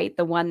angels, right?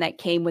 The one that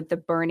came with the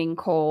burning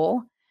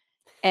coal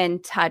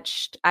and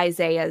touched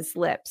Isaiah's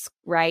lips,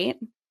 right?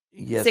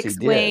 Yes, 6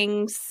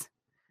 wings,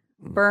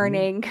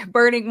 burning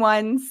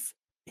ones.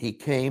 He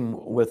came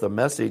with a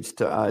message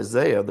to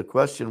Isaiah. The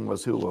question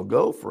was, who will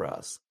go for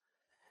us?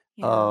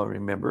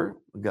 Remember,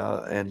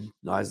 God, and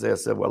Isaiah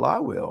said, well, I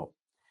will.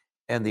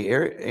 And the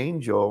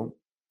angel,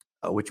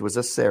 which was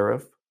a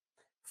seraph,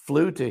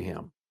 flew to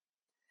him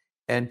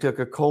and took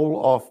a coal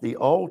off the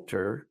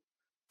altar,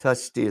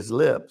 touched his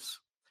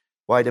lips,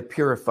 why? To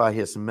purify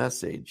his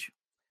message,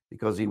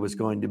 because he was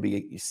going to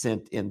be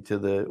sent into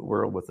the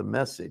world with a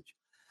message.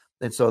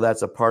 And so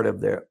that's a part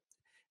of their.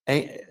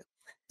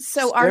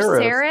 So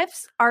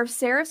are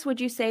seraphs,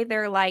 would you say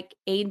they're like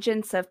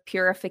agents of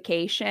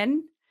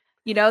purification?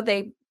 You know,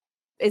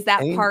 is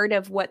that part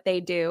of what they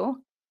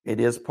do? It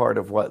is part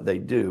of what they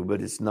do,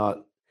 but it's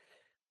not.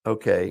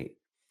 Okay.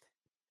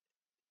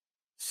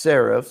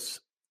 Seraphs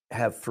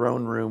have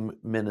throne room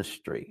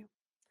ministry,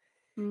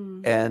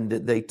 and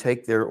they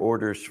take their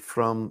orders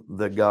from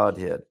the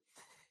Godhead.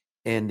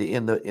 And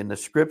in the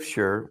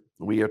scripture,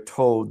 we are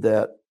told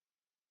that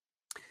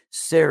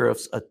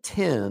seraphs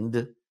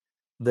attend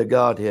the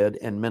Godhead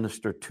and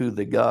minister to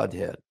the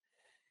Godhead.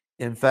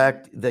 In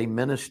fact, they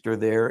minister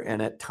there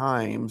and at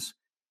times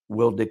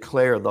will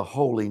declare the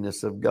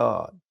holiness of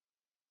God.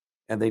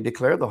 And they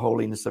declare the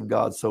holiness of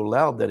God so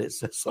loud that it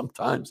says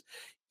sometimes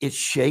it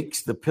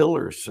shakes the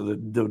pillars to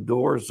the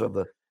doors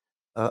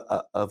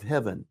of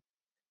heaven.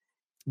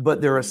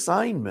 But their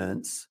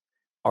assignments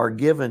are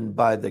given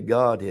by the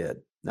Godhead.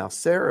 Now,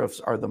 seraphs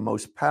are the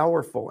most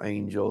powerful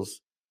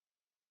angels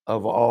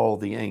of all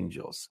the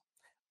angels.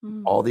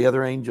 All the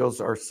other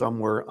angels are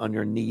somewhere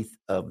underneath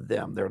of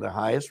them. They're the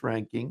highest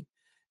ranking,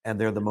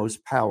 and they're the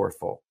most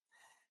powerful.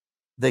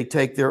 They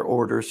take their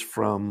orders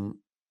from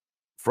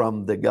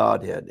the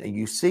Godhead. And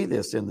you see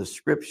this in the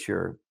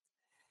scripture,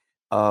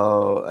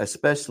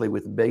 especially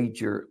with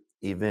major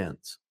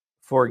events.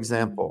 For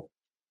example,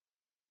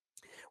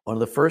 One of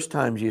the first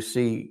times you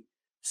see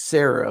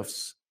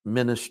seraphs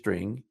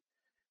ministering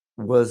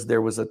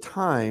there was a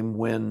time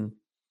when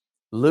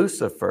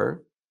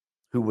Lucifer,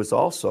 who was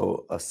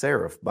also a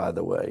seraph, by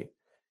the way,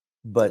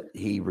 but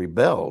he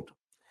rebelled.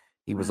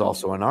 He was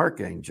also an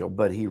archangel,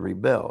 but he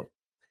rebelled.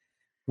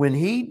 When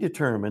he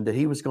determined that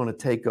he was going to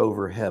take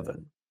over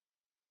heaven,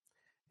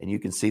 and you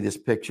can see this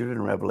pictured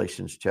in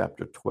Revelations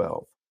chapter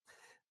 12,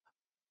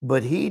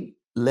 but he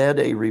led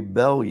a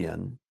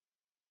rebellion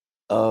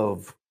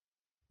of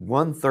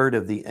 1/3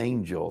 of the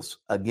angels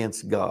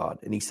against God.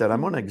 And he said,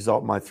 I'm going to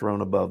exalt my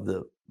throne above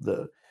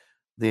the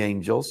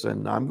angels,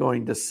 and I'm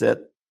going to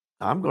sit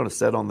on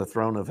the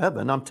throne of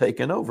heaven. I'm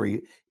taking over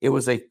you. It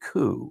was a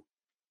coup.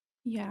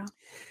 Yeah.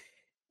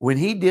 When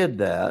he did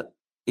that,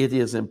 it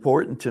is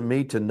important to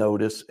me to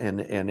notice,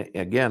 and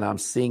again, I'm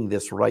seeing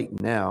this right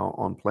now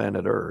on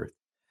planet Earth.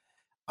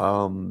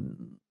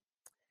 When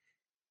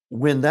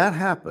that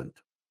happened,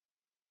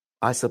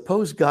 I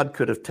suppose God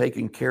could have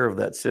taken care of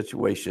that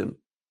situation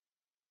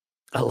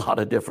a lot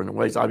of different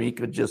ways. I mean, he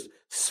could just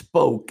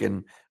spoke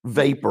and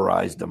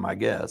vaporized them, I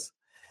guess.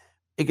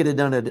 He could have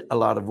done it a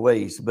lot of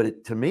ways,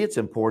 but to me, it's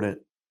important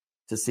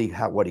to see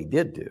what he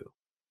did do.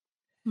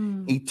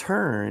 He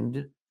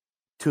turned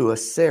to a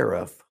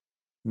seraph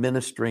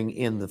ministering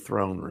in the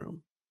throne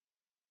room.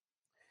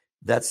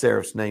 That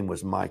seraph's name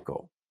was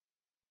Michael.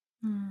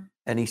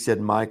 And he said,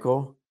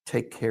 Michael,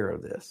 take care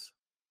of this.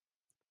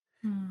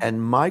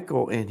 And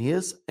Michael and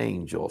his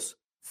angels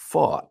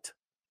fought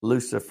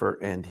Lucifer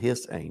and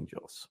his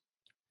angels.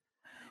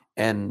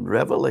 And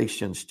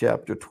Revelations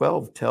chapter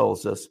 12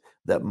 tells us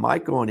that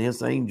Michael and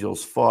his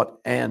angels fought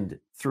and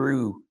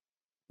threw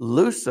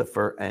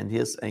Lucifer and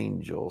his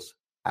angels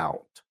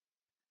out.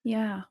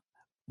 Yeah.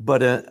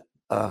 But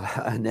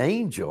an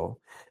angel,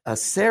 a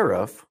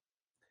seraph,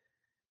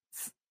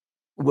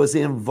 was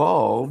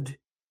involved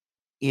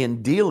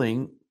in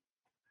dealing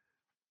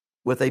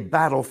with a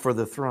battle for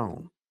the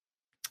throne.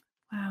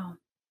 Wow.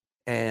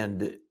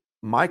 And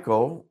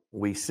Michael,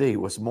 we see,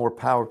 was more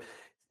powerful.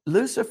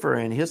 Lucifer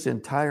and his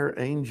entire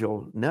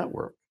angel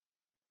network,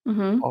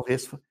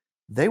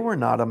 they were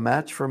not a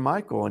match for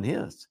Michael and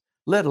his,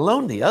 let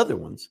alone the other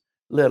ones,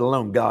 let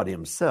alone God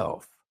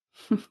himself.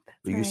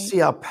 You see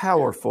how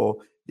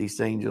powerful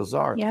these angels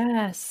are.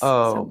 Yes.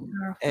 So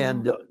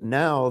and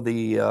now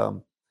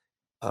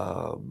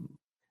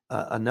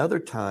another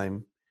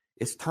time,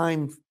 it's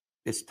time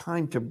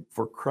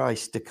for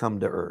Christ to come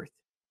to earth.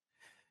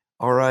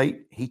 All right,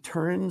 he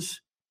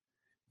turns,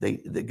 the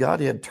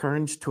Godhead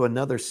turns to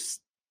another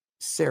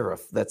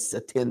seraph that's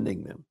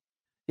attending them.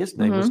 His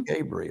name was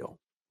Gabriel.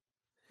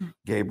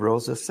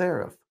 Gabriel's a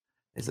seraph.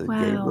 He said,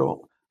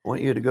 Gabriel, I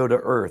want you to go to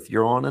earth.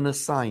 You're on an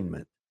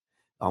assignment.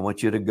 I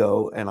want you to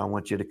go and I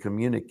want you to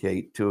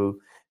communicate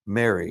to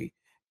Mary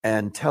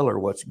and tell her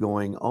what's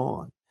going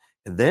on.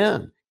 And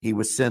then he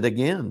was sent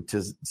again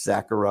to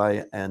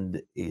Zachariah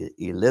and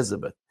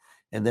Elizabeth.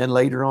 And then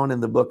later on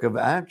in the book of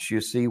Acts,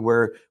 you see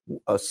where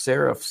a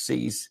seraph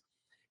sees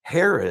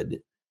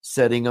Herod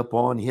setting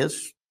upon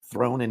his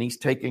throne and he's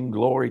taking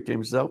glory to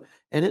himself.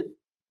 And it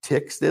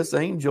ticks this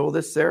angel,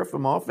 this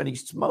seraphim off, and he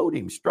smote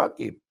him, struck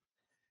him.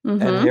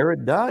 And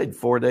Herod died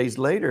 4 days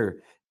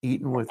later,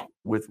 eaten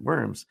with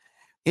worms.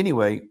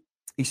 Anyway,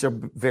 these are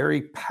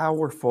very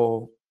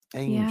powerful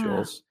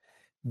angels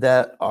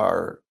that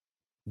are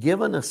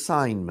given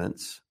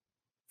assignments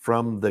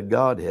from the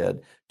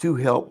Godhead to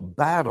help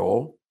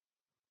battle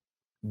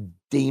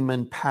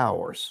demon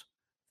powers,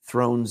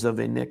 thrones of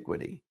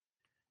iniquity.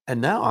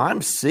 And now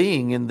I'm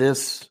seeing in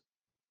this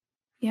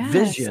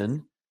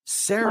vision,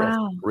 seraph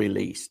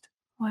released.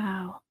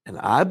 Wow. And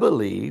I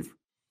believe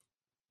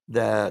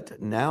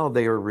that now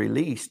they are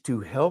released to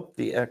help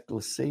the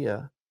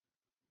ecclesia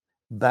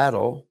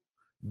battle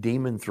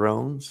demon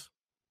thrones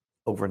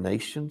over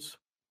nations.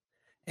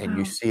 And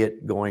you see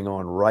it going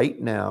on right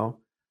now.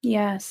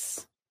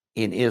 Yes.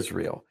 In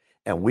Israel.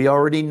 And we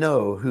already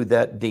know who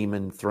that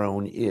demon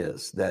throne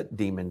is, that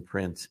demon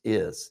prince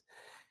is,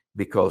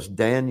 because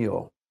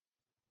Daniel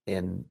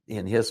in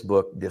his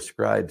book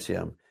describes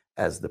him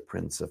as the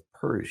prince of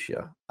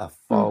Persia, a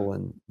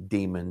fallen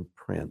demon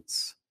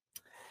prince.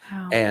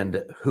 Wow.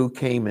 And who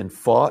came and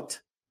fought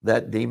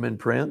that demon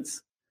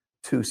prince?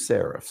 2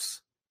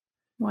 seraphs.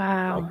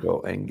 Wow.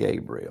 Michael and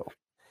Gabriel.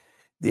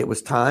 It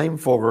was time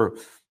for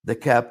the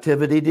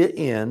captivity to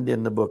end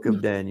in the book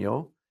of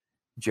Daniel.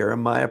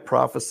 Jeremiah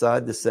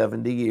prophesied the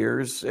 70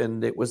 years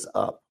and it was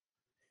up.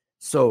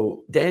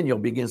 So Daniel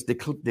begins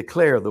to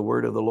declare the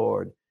word of the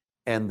Lord,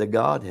 and the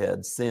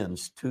Godhead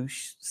sends 2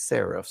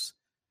 seraphs.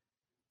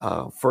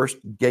 First,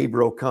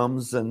 Gabriel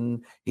comes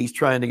and he's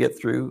trying to get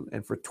through.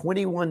 And for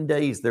 21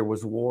 days, there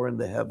was war in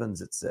the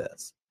heavens, it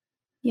says.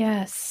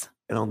 Yes.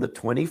 And on the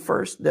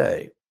 21st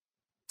day,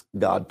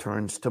 God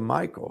turns to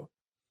Michael,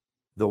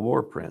 the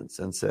war prince,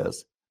 and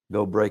says,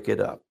 go break it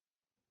up.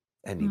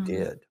 And he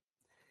did.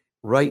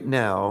 Right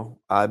now,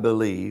 I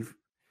believe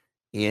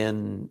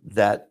in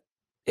that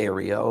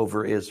area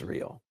over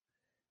Israel,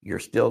 you're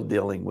still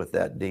dealing with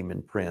that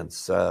demon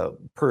prince.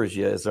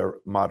 Persia is a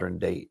modern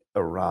day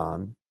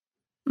Iran.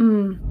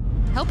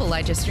 Help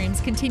Elijah Streams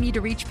continue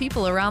to reach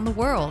people around the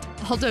world.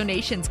 All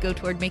donations go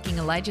toward making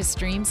Elijah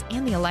Streams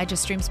and the Elijah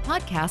Streams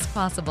podcast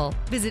possible.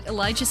 Visit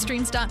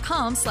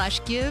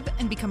ElijahStreams.com/give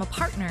and become a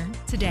partner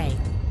today.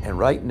 And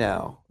right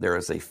now, there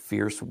is a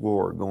fierce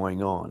war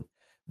going on.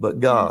 But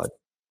God,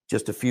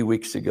 just a few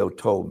weeks ago,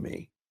 told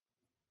me,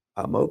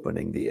 I'm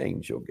opening the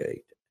angel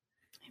gate.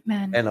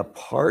 Amen. And a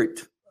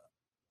part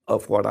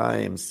of what I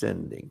am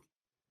sending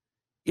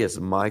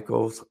is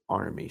Michael's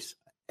armies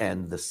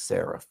and the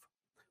seraph.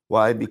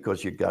 Why?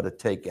 Because you've got to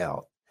take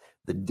out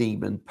the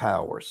demon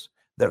powers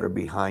that are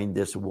behind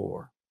this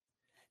war.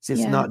 See,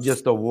 it's not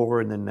just a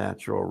war in the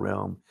natural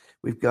realm.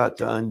 We've got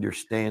to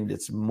understand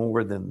it's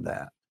more than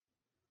that.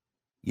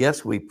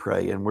 Yes, we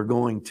pray, and we're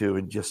going to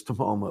in just a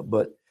moment,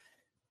 but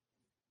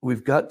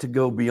we've got to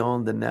go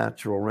beyond the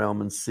natural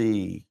realm and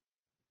see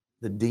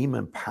the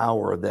demon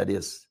power that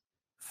is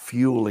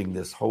fueling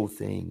this whole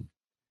thing.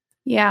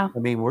 Yeah. I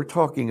mean, we're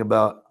talking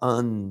about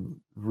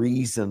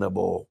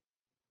unreasonable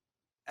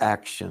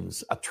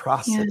actions,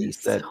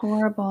 atrocities that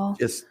horrible.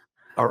 Just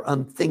are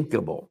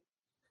unthinkable.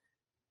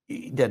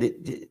 That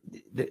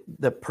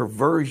the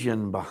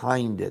perversion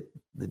behind it,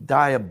 the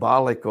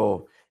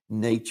diabolical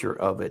nature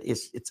of it,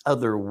 it's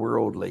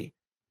otherworldly.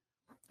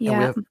 Yeah. And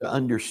we have to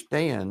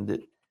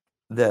understand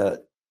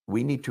that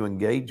we need to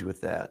engage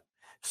with that.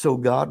 So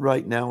God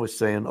right now is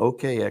saying,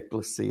 okay,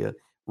 Ecclesia,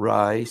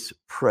 rise,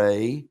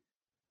 pray,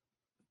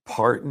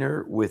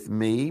 partner with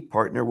me,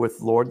 partner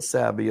with Lord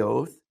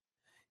Sabaoth,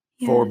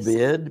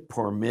 forbid,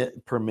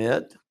 permit,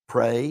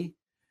 pray,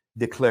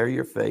 declare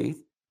your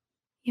faith,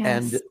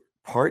 and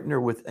partner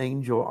with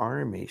angel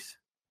armies.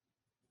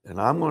 And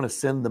I'm going to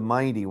send the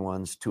mighty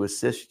ones to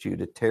assist you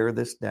to tear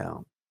this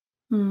down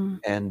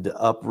and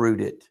uproot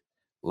it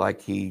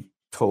like he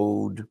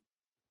told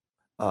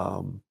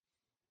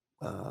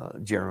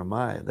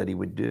Jeremiah that he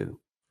would do.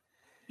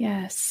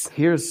 Yes.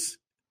 Here's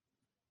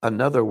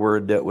another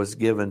word that was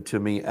given to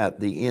me at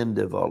the end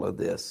of all of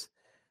this.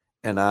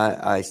 And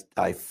I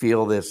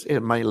feel this, it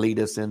might lead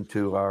us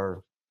into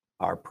our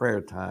prayer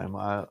time.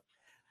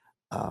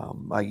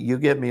 You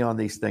get me on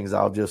these things,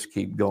 I'll just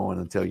keep going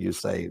until you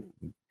say,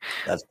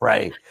 let's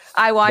pray.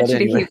 I want you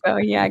to keep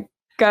going. Yeah,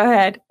 go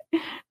ahead.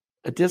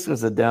 This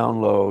was a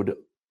download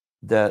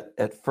that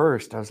at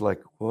first I was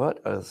like, what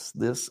is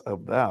this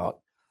about?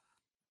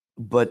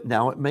 But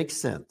now it makes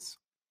sense.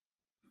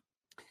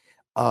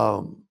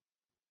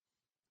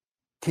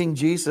 King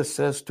Jesus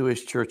says to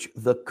his church,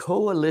 the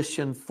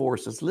coalition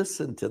forces,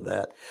 listen to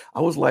that.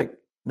 I was like,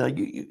 now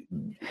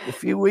a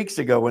few weeks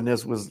ago when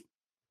this was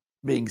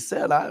being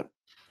said, I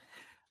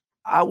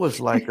was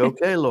like,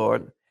 okay,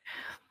 Lord,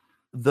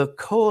 the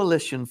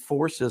coalition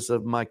forces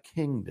of my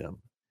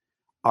kingdom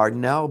are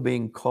now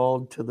being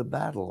called to the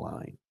battle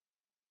line.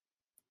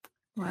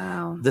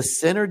 Wow. The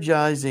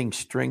synergizing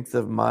strength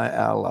of my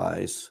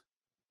allies,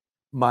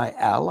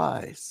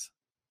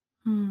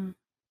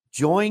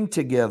 joined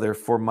together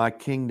for my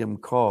kingdom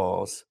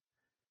cause,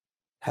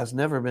 has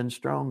never been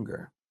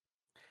stronger.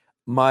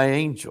 My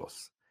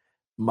angels,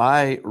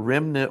 my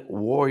remnant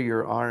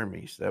warrior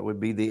armies, that would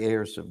be the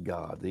heirs of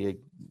God, the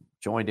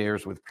joint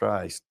heirs with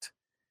Christ,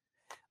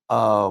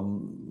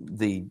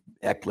 the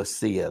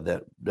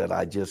ecclesia that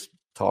I just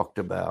talked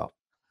about,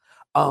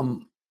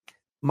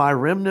 my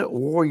remnant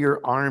warrior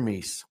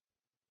armies,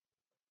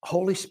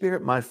 Holy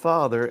Spirit, my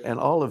Father, and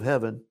all of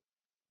heaven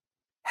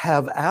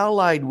have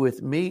allied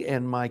with me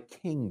and my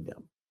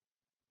kingdom.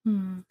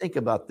 Think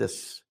about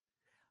this.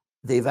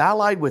 They've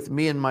allied with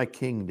me and my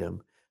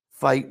kingdom.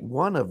 Fight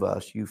one of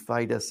us, you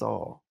fight us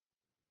all.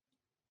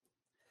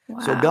 Wow.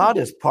 So God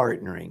is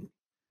partnering.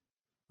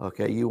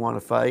 Okay, you want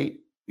to fight?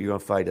 You're going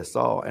to fight us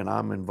all. And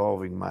I'm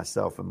involving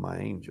myself and my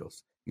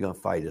angels. You're going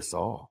to fight us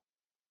all.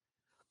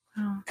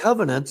 Wow.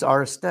 Covenants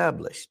are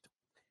established.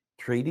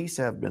 Treaties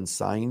have been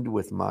signed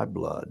with my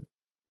blood.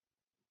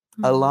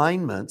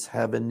 Alignments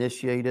have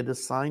initiated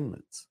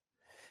assignments.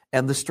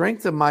 And the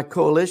strength of my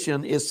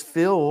coalition is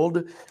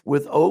filled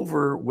with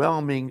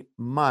overwhelming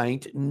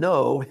might.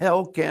 No,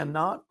 hell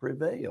cannot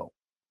prevail.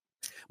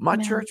 My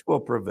church will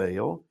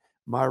prevail.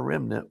 My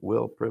remnant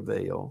will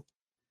prevail.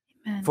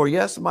 Amen. For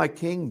yes, my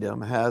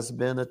kingdom has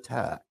been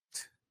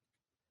attacked.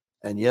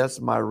 And yes,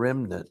 my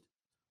remnant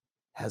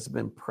has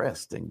been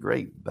pressed in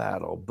great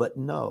battle. But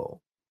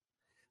know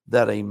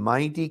that a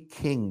mighty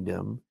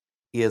kingdom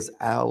is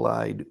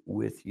allied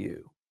with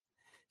you.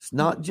 It's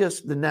not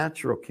just the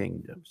natural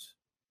kingdoms.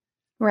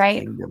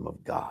 Right. The kingdom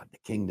of God, the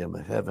kingdom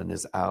of heaven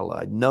is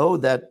allied. Know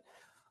that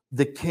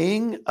the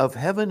King of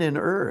heaven and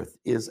earth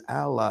is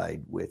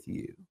allied with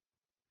you.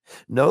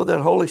 Know that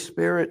Holy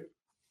Spirit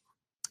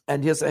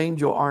and his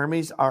angel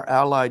armies are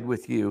allied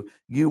with you.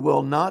 You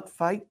will not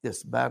fight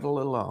this battle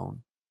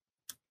alone.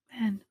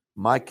 Amen.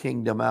 My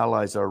kingdom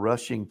allies are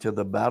rushing to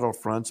the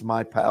battlefronts.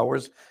 My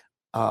powers,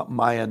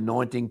 my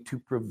anointing to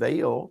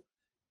prevail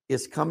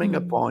is coming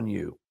upon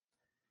you.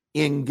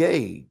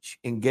 Engage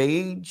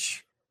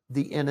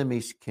the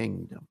enemy's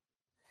kingdom.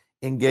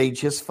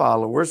 Engage his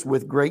followers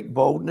with great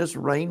boldness.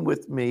 Reign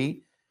with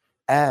me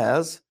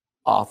as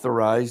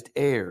authorized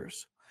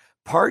heirs.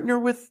 Partner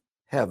with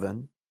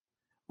heaven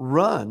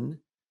run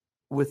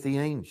with the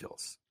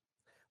angels.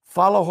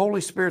 Follow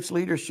Holy Spirit's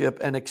leadership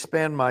and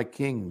expand my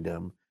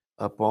kingdom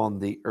upon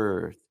the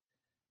earth.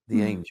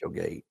 The angel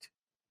gate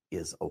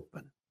is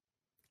open.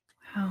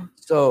 Wow.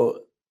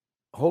 So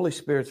Holy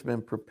Spirit's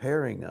been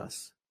preparing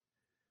us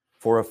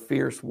for a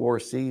fierce war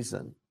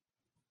season.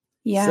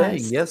 Yes.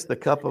 Saying, yes, the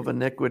cup of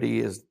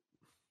iniquity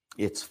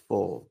it's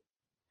full.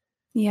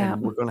 Yeah.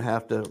 And we're going to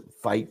have to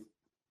fight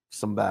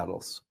some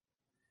battles.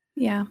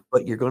 Yeah.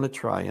 But you're going to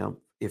triumph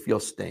if you'll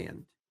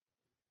stand.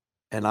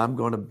 And I'm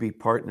going to be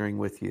partnering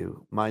with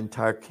you. My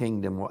entire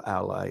kingdom will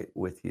ally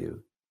with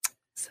you.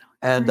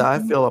 And I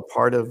feel a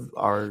part of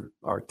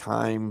our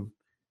time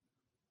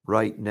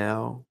right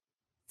now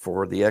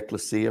for the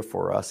ecclesia,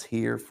 for us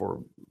here,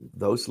 for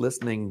those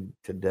listening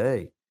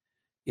today,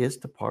 is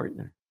to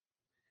partner.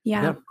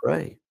 Yeah. You got to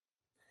pray.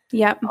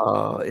 Yep.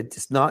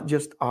 It's not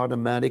just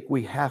automatic.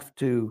 We have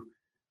to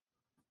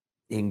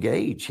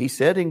engage. He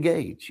said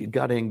engage. You've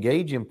got to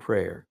engage in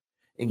prayer,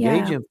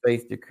 engage in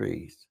faith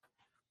decrees,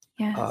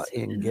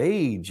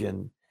 engage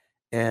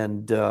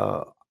and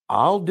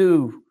I'll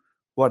do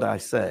what I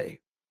say,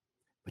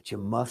 but you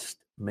must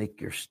make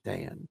your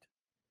stand.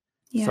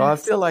 Yes. So I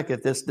feel like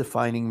at this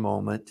defining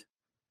moment,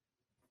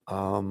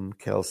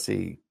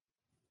 Kelsey,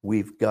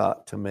 we've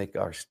got to make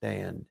our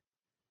stand,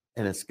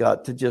 and it's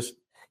got to just,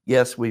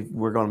 yes,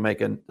 we're going to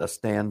make a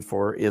stand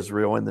for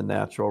Israel in the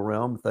natural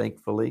realm.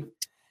 Thankfully,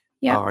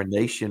 our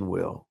nation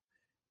will,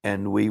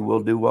 and we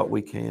will do what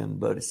we can,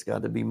 but it's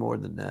got to be more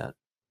than that.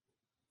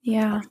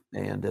 Yeah.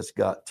 And we've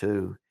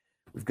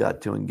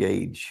got to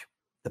engage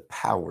the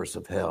powers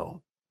of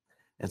hell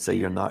and say,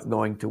 you're not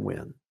going to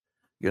win.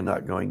 You're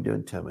not going to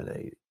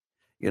intimidate.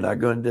 You're not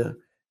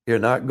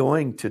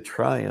going to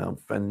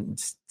triumph and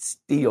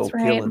steal,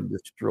 kill, and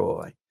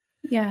destroy.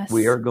 Yes.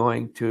 We are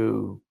going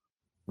to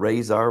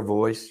raise our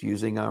voice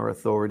using our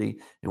authority,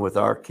 and with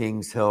our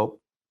King's help,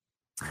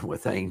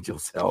 with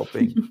angels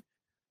helping,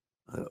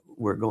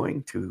 we're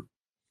going to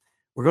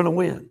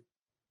win.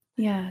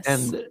 Yes.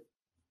 And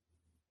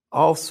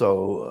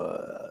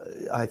also,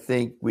 I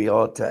think we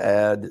ought to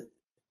add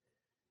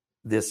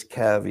this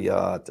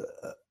caveat.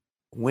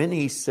 When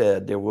he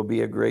said there will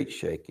be a great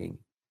shaking,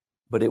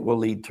 but it will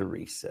lead to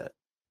reset.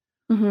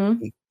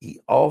 Mm-hmm. He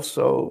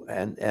also,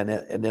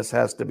 and this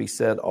has to be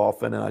said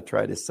often, and I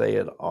try to say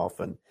it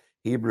often,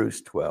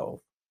 Hebrews 12,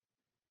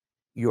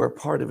 you're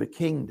part of a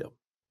kingdom.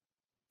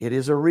 It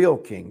is a real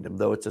kingdom,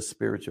 though it's a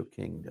spiritual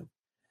kingdom.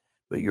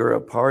 But you're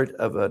a part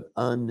of an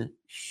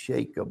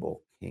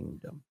unshakable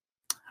kingdom.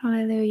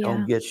 Hallelujah.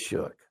 Don't get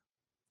shook.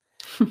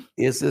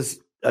 Is this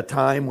a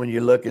time when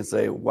you look and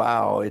say,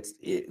 wow,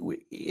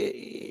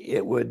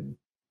 it would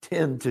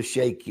tend to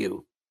shake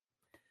you?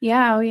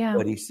 Yeah, yeah.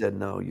 But he said,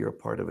 no, you're a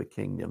part of a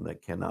kingdom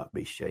that cannot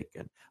be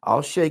shaken.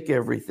 I'll shake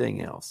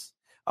everything else.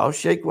 I'll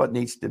shake what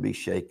needs to be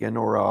shaken,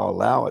 or I'll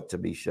allow it to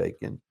be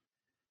shaken.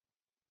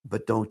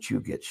 But don't you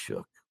get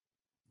shook.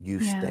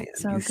 You stand.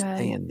 You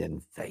stand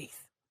in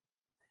faith.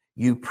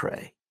 You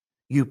pray.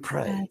 You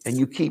pray. And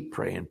you keep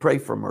praying. Pray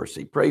for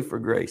mercy. Pray for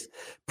grace.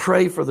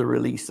 Pray for the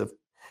release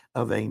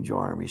of angel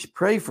armies.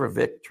 Pray for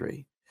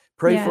victory.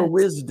 Pray for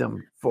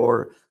wisdom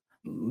for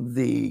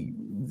the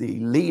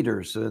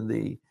leaders and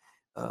the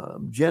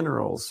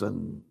generals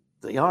and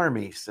the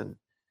armies, and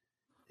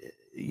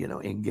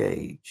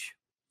engage.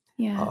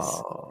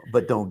 Yes.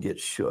 But don't get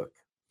shook.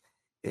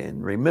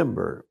 And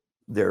remember,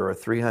 there are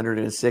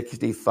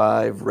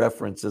 365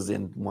 references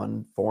in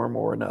one form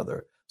or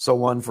another. So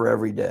one for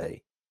every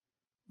day,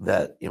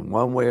 that in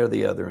one way or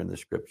the other in the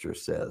scripture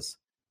says,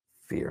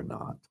 fear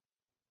not.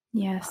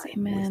 Yes,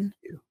 amen.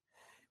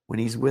 When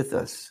he's with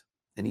us,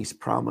 and he's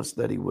promised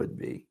that he would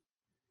be,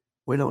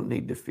 we don't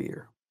need to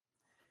fear.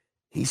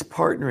 He's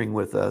partnering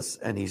with us,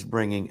 and he's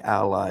bringing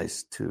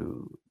allies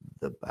to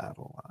the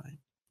battle line.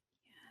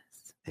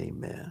 Yes.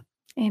 Amen.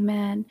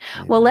 Amen.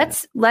 Well,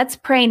 let's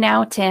pray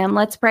now, Tim.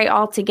 Let's pray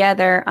all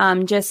together,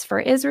 just for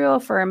Israel,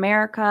 for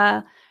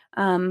America,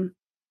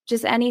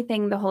 just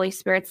anything the Holy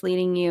Spirit's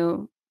leading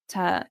you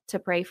to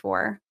pray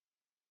for.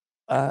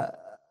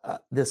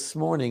 This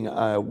morning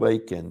I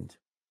awakened,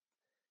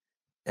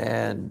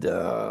 and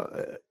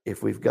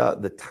if we've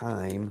got the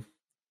time,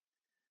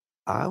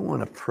 I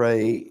want to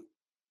pray,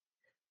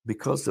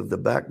 because of the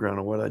background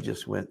of what I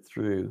just went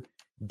through,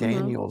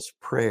 Daniel's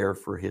prayer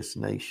for his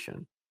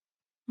nation.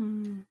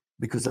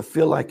 Because I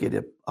feel like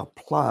it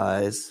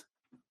applies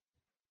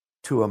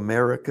to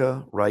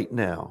America right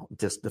now,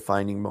 this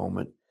defining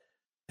moment.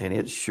 And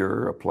it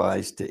sure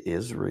applies to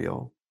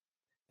Israel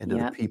and to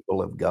the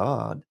people of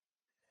God.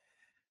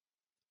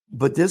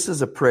 But this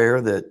is a prayer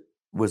that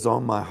was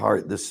on my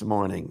heart this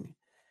morning.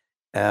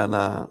 And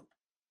I'll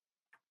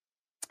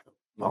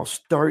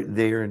start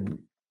there and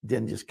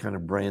then just kind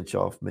of branch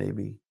off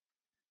maybe.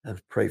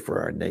 And pray for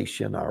our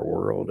nation, our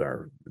world,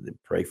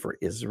 pray for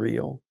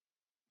Israel.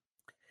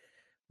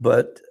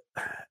 But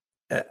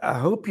I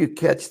hope you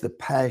catch the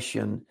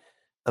passion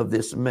of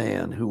this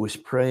man who was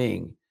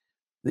praying.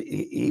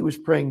 He was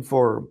praying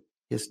for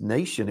his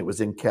nation. It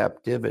was in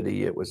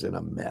captivity. It was in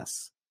a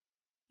mess.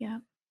 Yeah.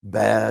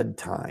 Bad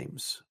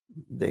times.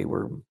 They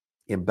were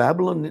in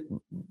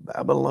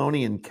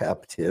Babylonian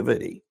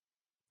captivity.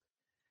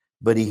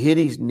 But he hit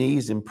his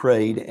knees and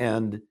prayed,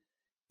 and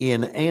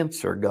in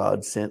answer,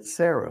 God sent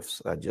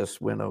seraphs. I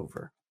just went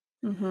over.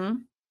 Mm-hmm.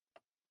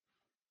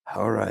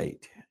 All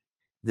right.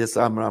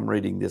 I'm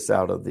reading this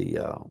out of the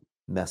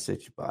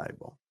Message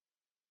Bible.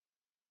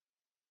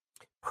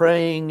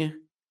 Praying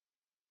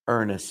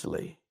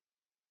earnestly,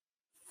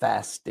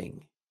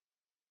 fasting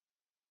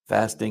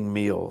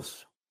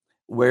meals,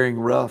 wearing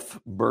rough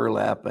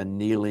burlap and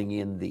kneeling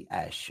in the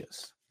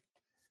ashes.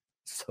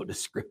 So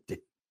descriptive.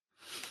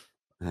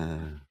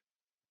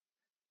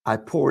 I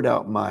poured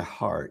out my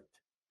heart,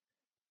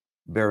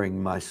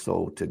 bearing my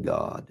soul to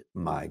God,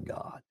 my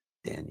God.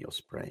 Daniel's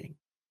praying.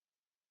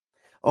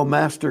 Oh,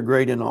 Master,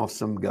 great and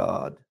awesome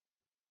God,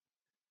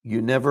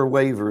 you never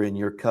waver in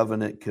your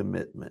covenant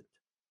commitment,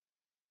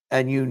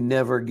 and you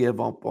never give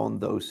up on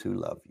those who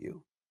love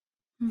you.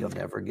 You'll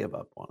never give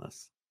up on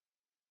us.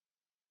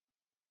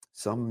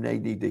 Some may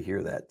need to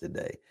hear that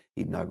today.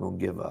 He's not going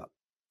to give up.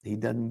 He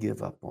doesn't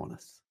give up on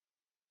us.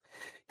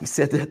 He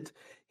said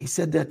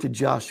that to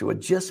Joshua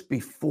just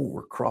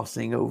before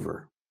crossing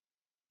over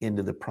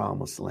into the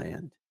promised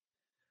land.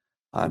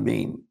 I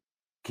mean,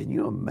 can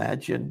you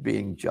imagine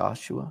being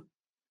Joshua?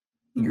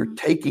 You're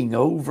taking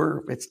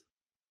over. It's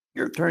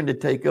your turn to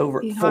take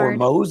over for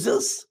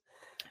Moses.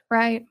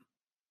 Right.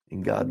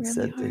 And God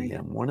said to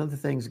him, one of the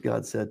things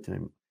God said to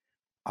him,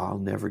 I'll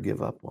never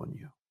give up on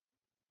you.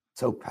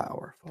 So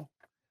powerful.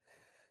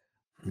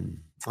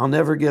 I'll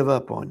never give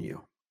up on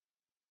you.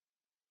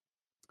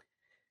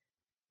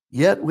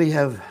 Yet we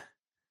have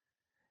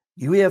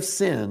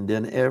sinned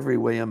in every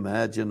way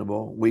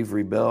imaginable. We've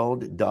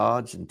rebelled,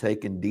 dodged, and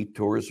taken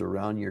detours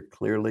around your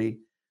clearly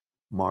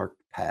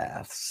marked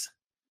paths.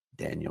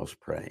 Daniel's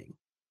praying.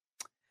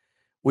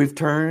 We've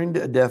turned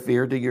a deaf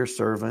ear to your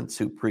servants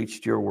who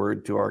preached your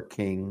word to our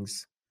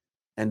kings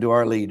and to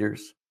our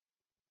leaders,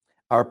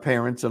 our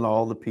parents, and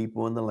all the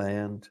people in the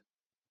land.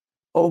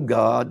 Oh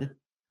God,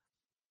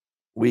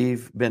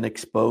 we've been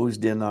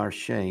exposed in our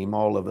shame,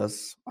 all of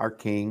us, our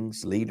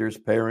kings, leaders,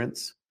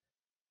 parents,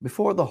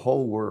 before the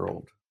whole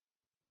world.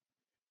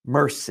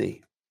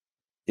 Mercy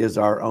is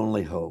our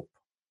only hope.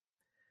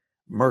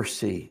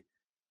 Mercy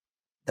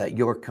that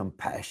your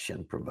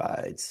compassion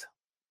provides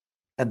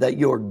and that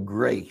your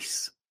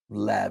grace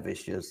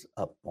lavishes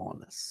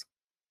upon us.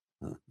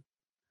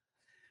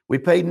 We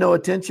paid no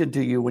attention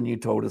to you when you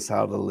told us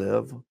how to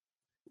live.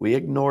 We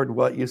ignored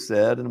what you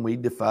said, and we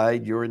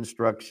defied your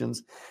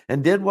instructions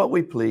and did what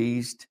we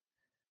pleased.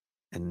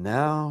 And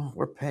now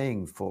we're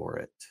paying for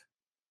it.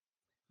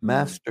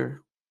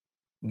 Master,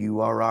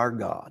 you are our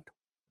God.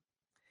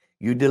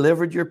 You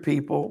delivered your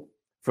people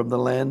from the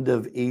land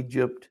of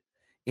Egypt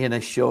in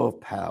a show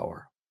of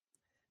power.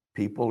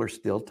 People are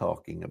still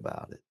talking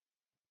about it.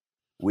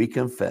 We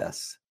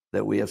confess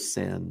that we have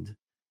sinned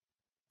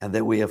and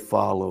that we have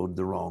followed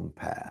the wrong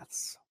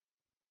paths.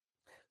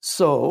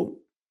 So,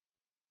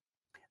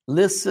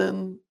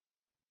 listen,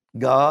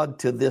 God,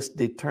 to this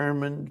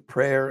determined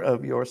prayer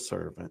of your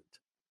servant,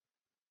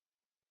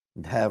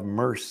 and have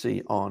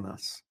mercy on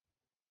us.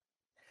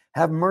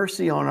 Have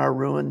mercy on our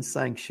ruined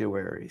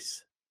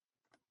sanctuaries.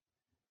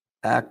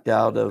 Act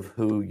out of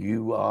who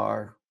you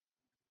are,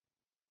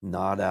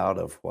 not out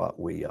of what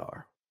we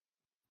are.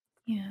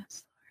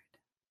 Yes,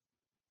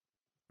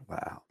 Lord.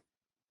 Wow.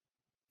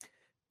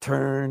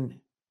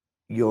 Turn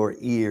your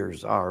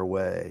ears our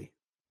way.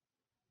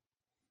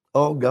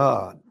 Oh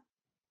God,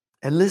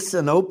 and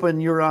listen,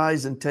 open your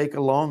eyes and take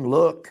a long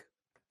look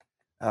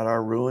at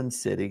our ruined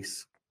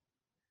cities.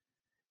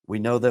 We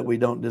know that we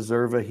don't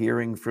deserve a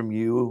hearing from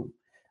you.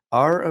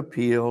 Our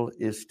appeal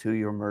is to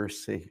your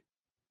mercy.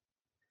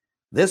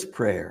 This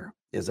prayer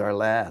is our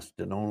last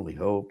and only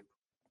hope.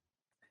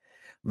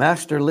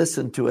 Master,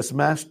 listen to us.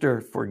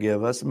 Master,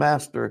 forgive us.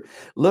 Master,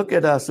 look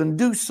at us and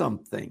do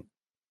something.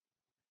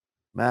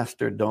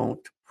 Master,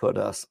 don't put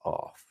us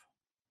off.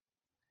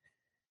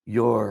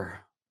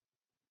 Your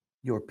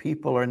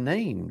people are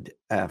named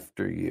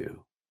after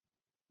you.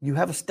 You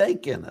have a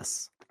stake in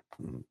us.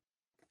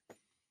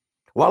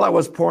 While I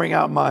was pouring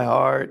out my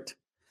heart,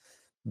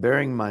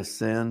 bearing my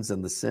sins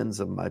and the sins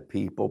of my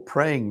people,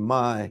 praying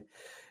my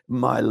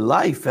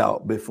life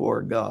out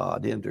before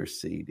God,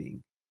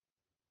 interceding,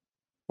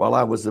 while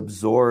I was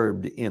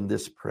absorbed in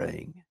this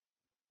praying,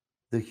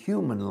 the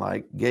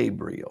human-like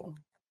Gabriel,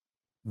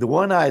 the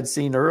one I had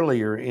seen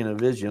earlier in a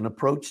vision,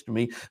 approached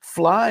me,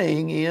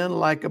 flying in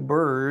like a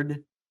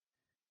bird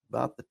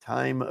about the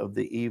time of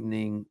the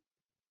evening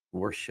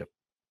worship.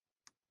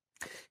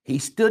 He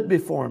stood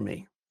before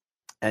me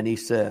and he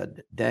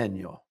said,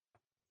 Daniel,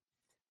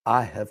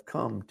 I have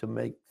come to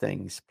make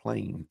things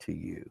plain to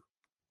you.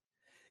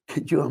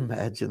 Could you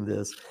imagine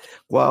this?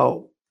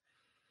 While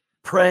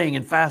praying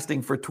and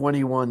fasting for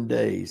 21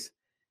 days,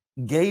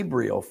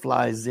 Gabriel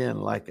flies in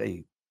like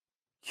a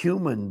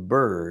human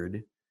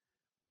bird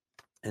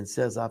and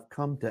says, I've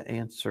come to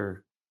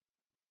answer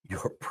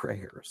your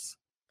prayers.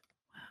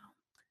 Wow.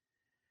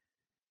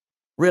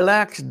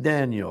 Relax,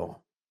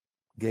 Daniel,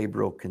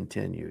 Gabriel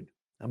continued.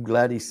 I'm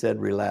glad he said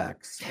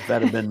relax. If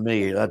that had been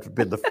me, that'd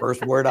been the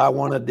first word I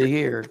wanted to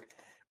hear.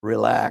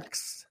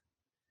 Relax.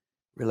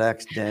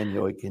 Relax,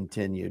 Daniel, he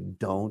continued.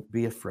 Don't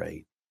be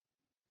afraid.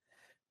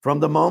 From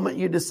the moment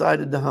you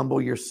decided to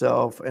humble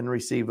yourself and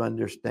receive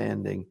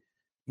understanding,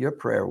 your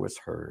prayer was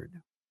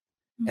heard.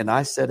 And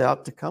I set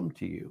out to come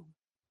to you.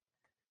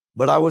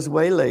 But I was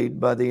waylaid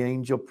by the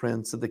angel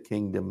prince of the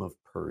kingdom of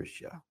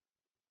Persia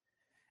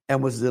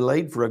and was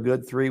delayed for a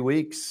good 3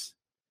 weeks.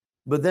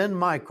 But then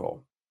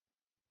Michael,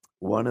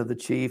 one of the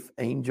chief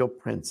angel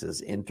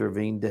princes,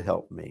 intervened to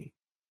help me.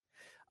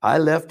 I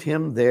left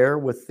him there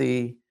with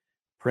the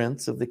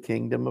prince of the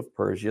kingdom of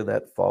Persia,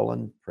 that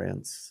fallen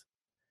prince.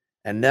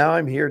 And now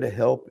I'm here to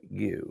help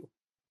you.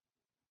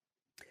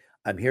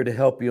 I'm here to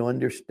help you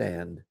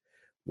understand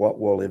what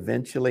will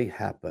eventually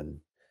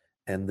happen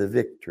and the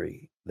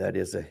victory that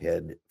is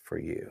ahead for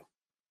you.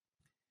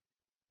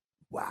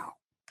 Wow.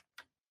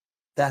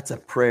 That's a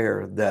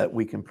prayer that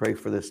we can pray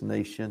for this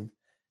nation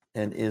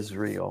and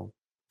Israel.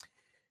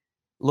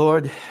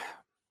 Lord,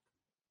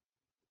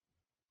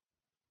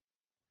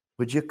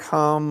 would you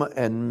come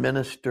and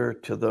minister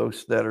to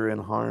those that are in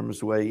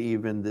harm's way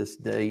even this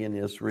day in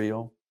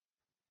Israel?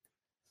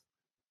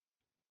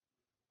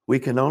 We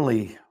can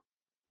only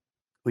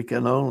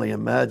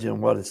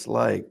imagine what it's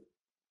like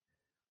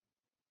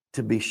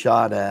to be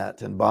shot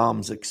at and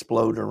bombs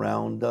explode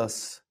around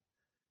us.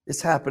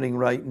 It's happening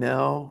right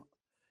now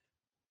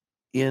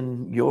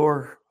in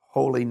your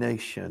holy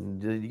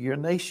nation, your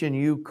nation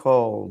you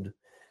called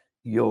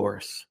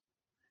yours.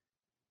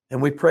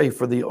 And we pray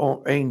for the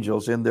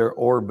angels in their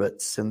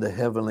orbits in the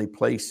heavenly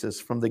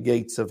places from the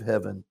gates of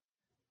heaven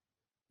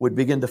would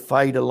begin to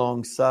fight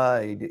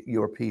alongside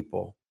your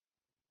people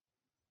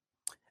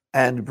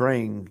and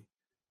bring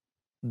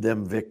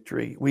them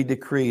victory. We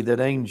decree that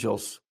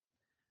angels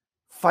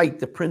fight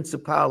the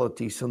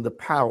principalities and the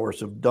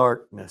powers of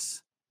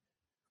darkness.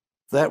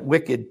 That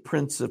wicked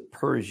prince of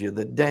Persia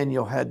that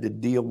Daniel had to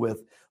deal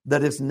with,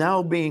 that is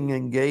now being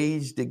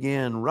engaged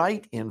again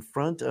right in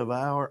front of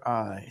our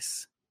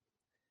eyes.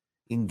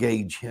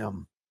 Engage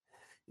him.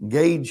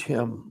 Engage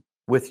him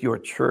with your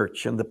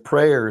church and the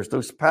prayers,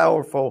 those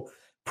powerful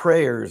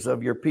prayers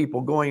of your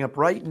people going up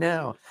right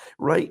now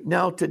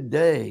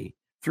today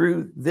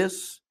through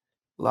this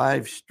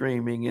live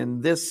streaming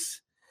and this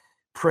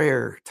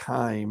prayer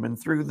time and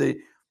through the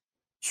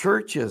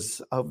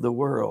churches of the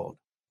world.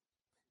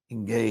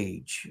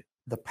 Engage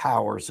the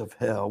powers of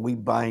hell. We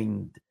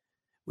bind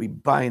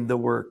the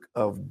work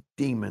of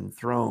demon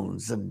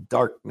thrones and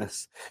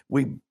darkness.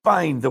 We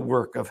bind the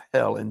work of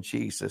hell in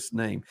Jesus'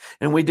 name.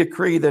 And we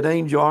decree that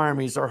angel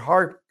armies are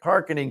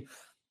hearkening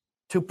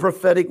to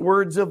prophetic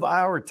words of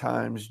our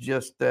times,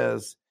 just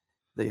as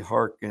they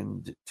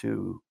hearkened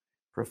to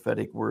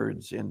prophetic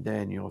words in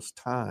Daniel's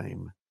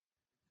time.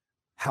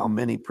 How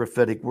many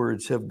prophetic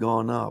words have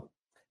gone up?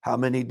 How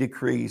many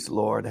decrees,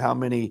 Lord? How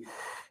many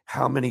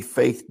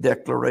faith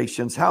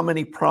declarations? How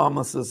many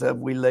promises have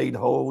we laid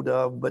hold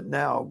of? But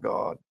now,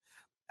 God,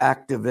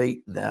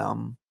 activate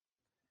them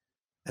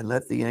and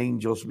let the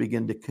angels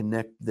begin to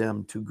connect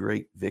them to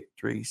great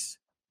victories.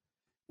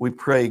 We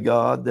pray,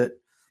 God, that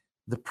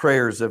the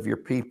prayers of your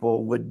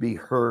people would be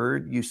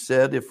heard. You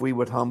said if we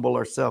would humble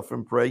ourselves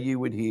and pray, you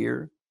would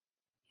hear.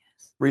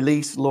 Yes.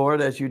 Release, Lord,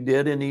 as you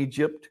did in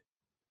Egypt.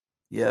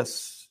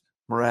 Yes,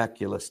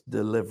 miraculous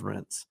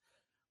deliverance.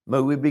 May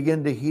we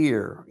begin to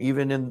hear,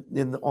 even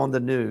on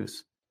the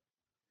news,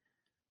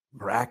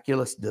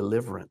 miraculous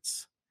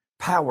deliverance,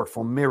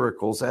 powerful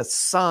miracles as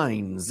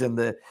signs in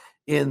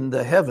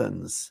the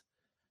heavens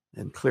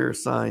and clear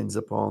signs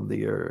upon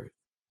the earth.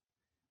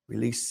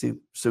 Release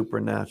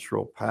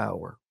supernatural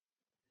power.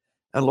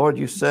 And Lord,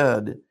 you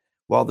said,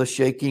 while the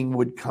shaking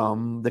would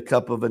come, the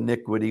cup of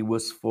iniquity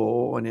was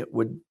full, and it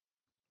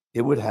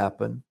would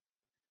happen.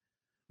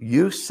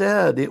 You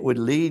said it would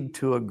lead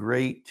to a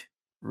great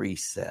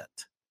reset.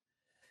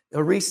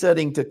 A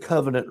resetting to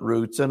covenant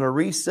roots and a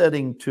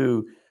resetting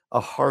to a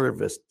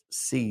harvest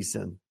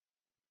season,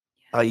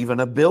 even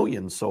a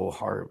billion soul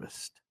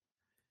harvest.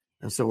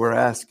 And so we're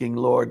asking,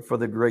 Lord, for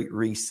the great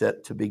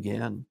reset to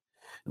begin,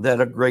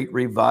 that a great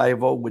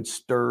revival would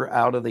stir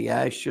out of the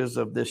ashes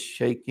of this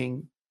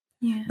shaking,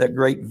 that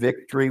great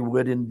victory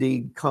would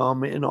indeed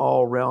come in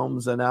all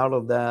realms, and out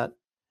of that,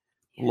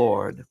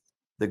 Lord,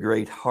 the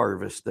great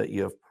harvest that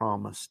you have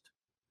promised.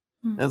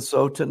 And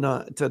so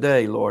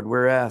today, Lord,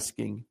 we're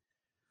asking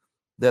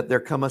that there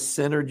come a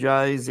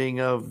synergizing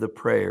of the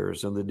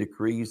prayers and the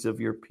decrees of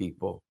your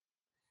people,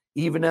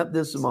 even at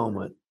this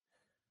moment.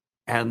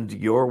 And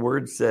your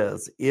word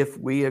says, if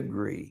we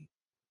agree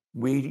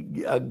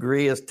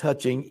as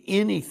touching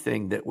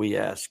anything that we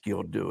ask,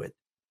 you'll do it.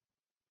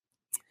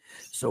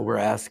 So we're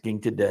asking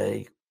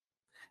today,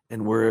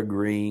 and we're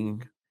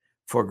agreeing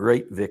for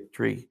great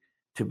victory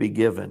to be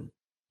given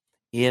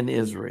in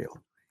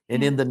Israel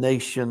and in the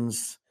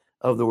nations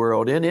of the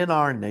world, and in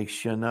our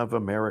nation of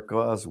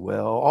America as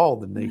well, all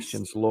the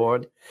nations,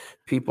 Lord.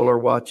 People are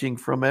watching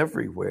from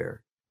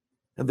everywhere,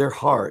 and their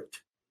heart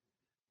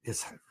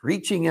is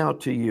reaching out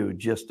to you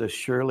just as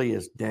surely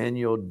as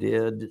Daniel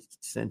did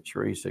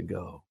centuries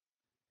ago.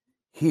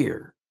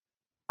 hear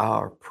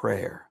our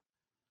prayer.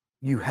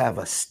 You have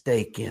a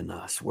stake in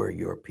us. We're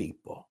your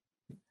people.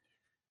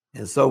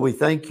 And so we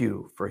thank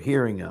you for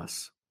hearing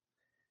us.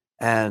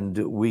 And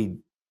we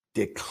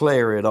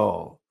declare it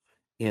all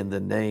in the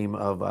name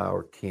of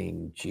our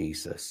King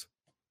Jesus.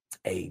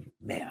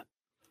 Amen.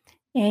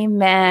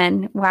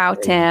 Amen. Wow,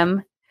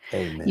 Tim.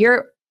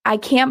 Amen. I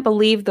can't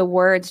believe the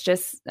words,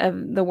 just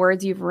the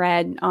words you've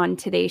read on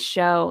today's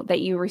show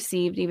that you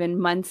received even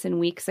months and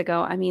weeks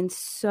ago. I mean,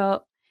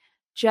 so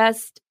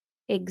just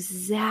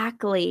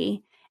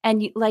exactly.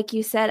 And like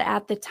you said,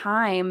 at the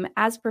time,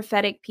 as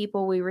prophetic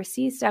people, we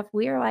receive stuff.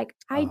 We are like,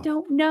 I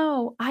don't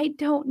know.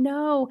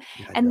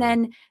 And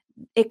then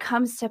it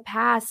comes to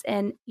pass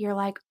and you're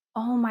like,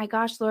 oh my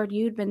gosh, Lord,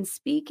 you'd been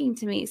speaking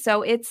to me.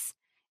 So it's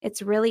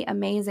really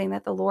amazing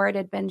that the Lord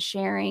had been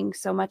sharing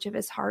so much of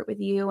his heart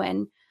with you.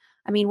 And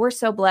I mean, we're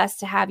so blessed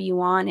to have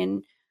you on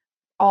and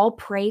all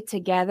pray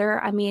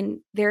together. I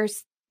mean,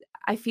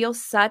 I feel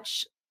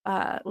such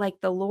like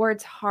the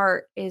Lord's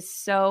heart is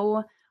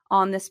so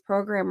on this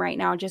program right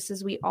now, just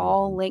as we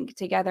all link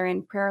together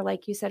in prayer,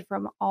 like you said,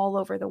 from all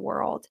over the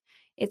world.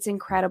 It's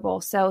incredible.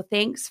 So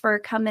thanks for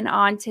coming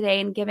on today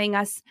and giving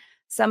us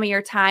some of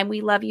your time.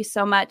 We love you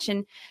so much.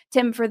 And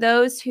Tim, for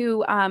those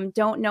who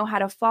don't know how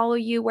to follow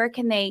you, where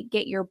can they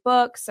get your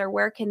books, or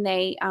where can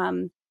they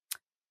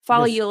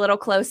follow you a little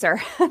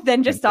closer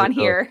than just on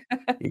here?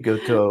 You go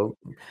to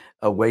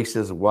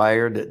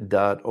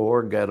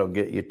oasiswired.org. That'll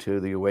get you to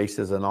the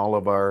Oasis and all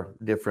of our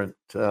different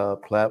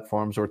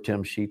platforms, or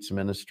Tim Sheets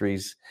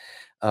Ministries,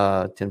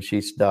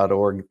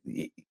 timsheets.org.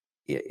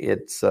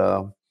 It's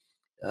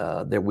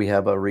that we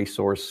have a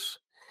resource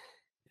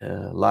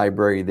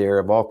library there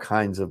of all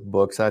kinds of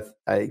books. I've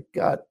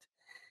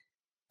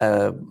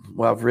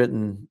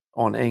written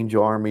on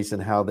angel armies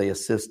and how they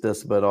assist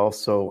us, but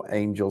also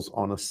angels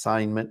on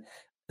assignment.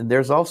 And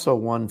there's also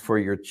one for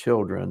your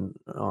children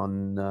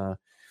on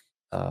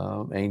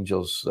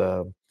angels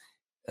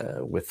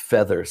with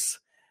feathers,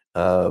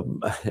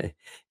 and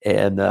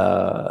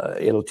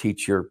it'll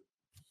teach your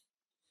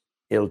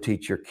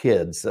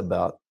kids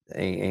about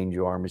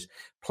angel armies.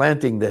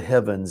 Planting the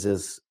heavens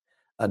is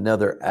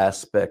another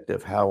aspect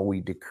of how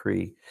we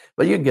decree.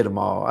 But you can get them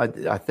all.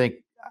 I think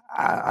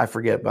I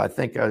forget, but I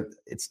think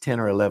it's 10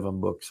 or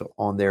 11 books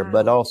on there. Wow.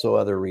 But also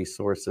other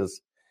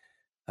resources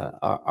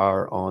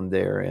are on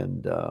there,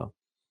 and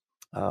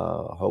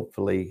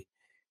hopefully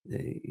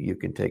you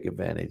can take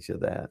advantage of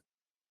that.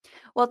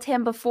 Well,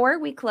 Tim, before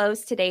we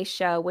close today's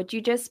show, would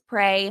you just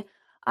pray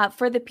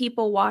for the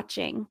people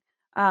watching,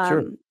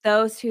 Sure.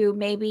 Those who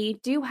maybe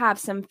do have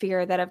some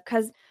fear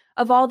because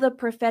of all the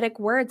prophetic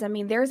words? I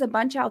mean, there's a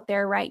bunch out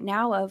there right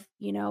now of,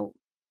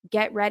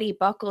 get ready,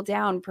 buckle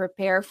down,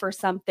 prepare for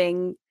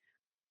something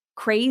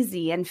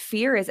crazy, and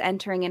fear is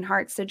entering in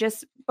hearts. So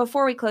just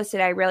before we close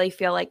today, I really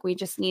feel like we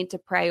just need to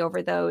pray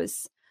over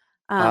those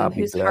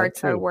whose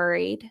hearts are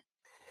worried.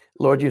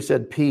 Lord, you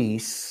said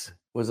peace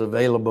was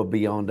available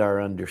beyond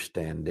our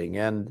understanding.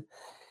 And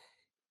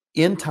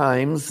in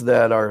times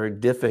that are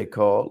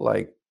difficult,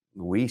 like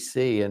we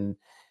see the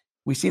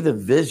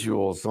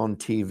visuals on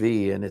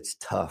TV, and it's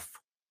tough.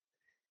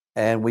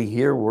 And we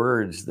hear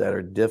words that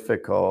are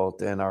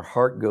difficult, and our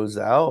heart goes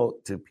out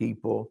to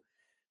people.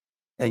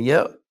 And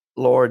yet,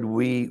 Lord,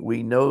 we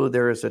know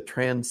there is a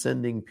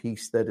transcending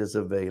peace that is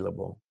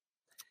available.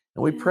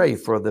 And we pray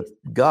for the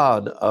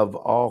God of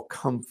all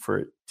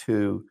comfort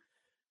to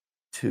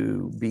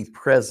be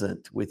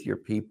present with your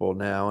people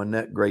now, and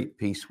that great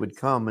peace would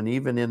come. And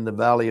even in the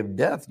valley of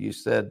death, you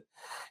said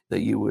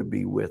that you would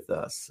be with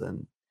us.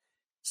 And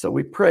so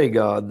we pray,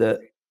 God,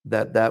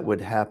 that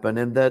would happen,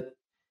 and that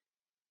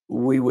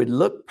we would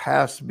look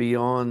past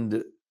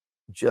beyond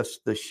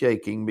just the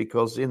shaking,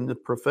 because in the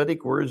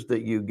prophetic words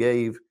that you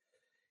gave,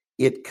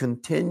 it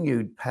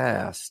continued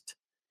past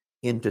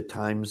into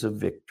times of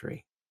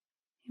victory,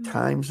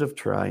 times of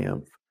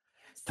triumph,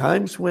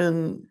 times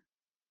when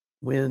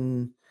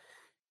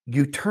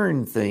you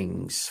turn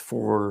things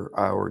for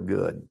our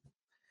good.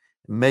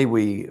 May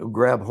we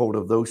grab hold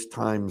of those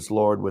times,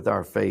 Lord, with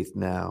our faith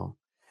now,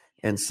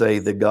 and say,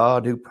 the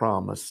God who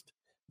promised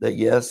that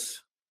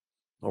yes,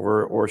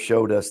 or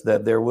showed us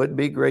that there would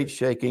be great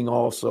shaking,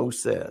 also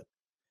said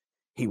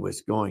he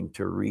was going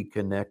to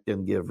reconnect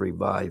and give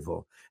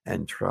revival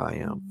and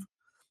triumph.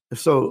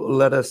 So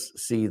let us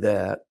see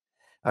that.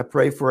 I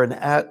pray for an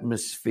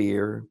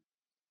atmosphere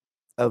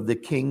of the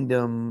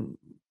kingdom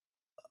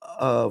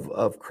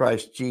of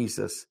Christ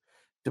Jesus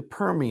to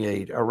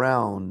permeate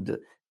around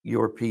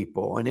your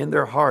people, and in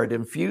their heart,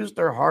 infuse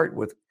their heart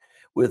with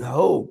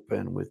hope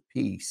and with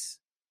peace.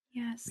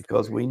 Yes.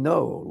 Because we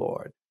know,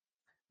 Lord,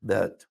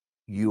 that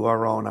you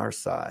are on our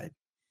side,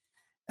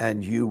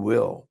 and you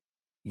will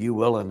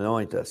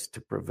anoint us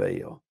to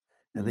prevail,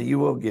 and that you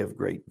will give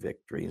great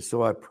victory. And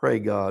so I pray,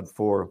 God,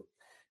 for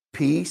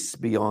peace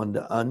beyond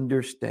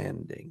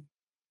understanding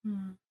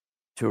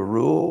to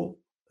rule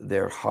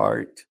their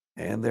heart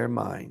and their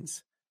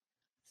minds.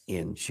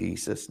 In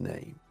Jesus'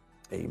 name,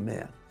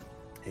 amen.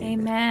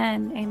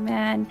 Amen.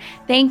 Amen.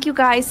 Thank you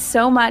guys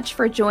so much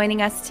for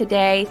joining us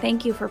today.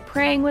 Thank you for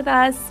praying with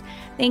us.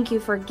 Thank you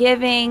for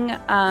giving.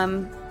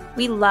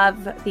 We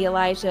love the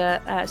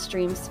Elijah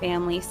Streams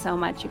family so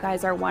much. You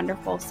guys are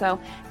wonderful. So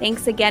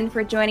thanks again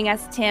for joining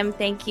us, Tim.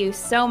 Thank you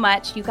so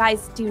much. You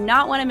guys do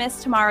not want to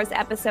miss tomorrow's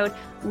episode.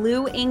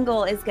 Lou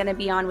Engle is going to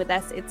be on with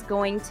us. It's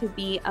going to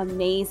be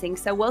amazing.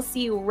 So we'll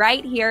see you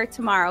right here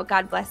tomorrow.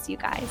 God bless you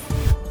guys.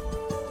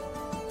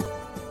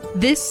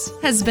 This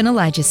has been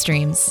Elijah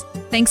Streams.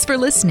 Thanks for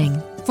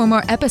listening. For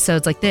more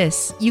episodes like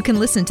this, you can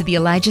listen to the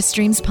Elijah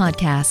Streams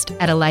podcast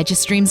at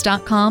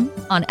ElijahStreams.com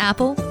on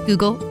Apple,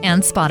 Google,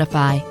 and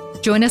Spotify.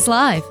 Join us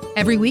live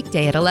every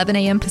weekday at 11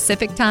 a.m.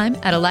 Pacific Time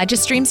at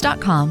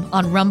ElijahStreams.com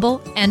on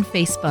Rumble and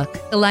Facebook.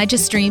 Elijah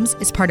Streams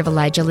is part of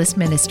Elijah List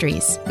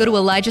Ministries. Go to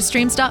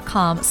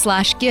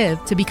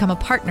ElijahStreams.com/give to become a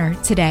partner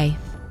today.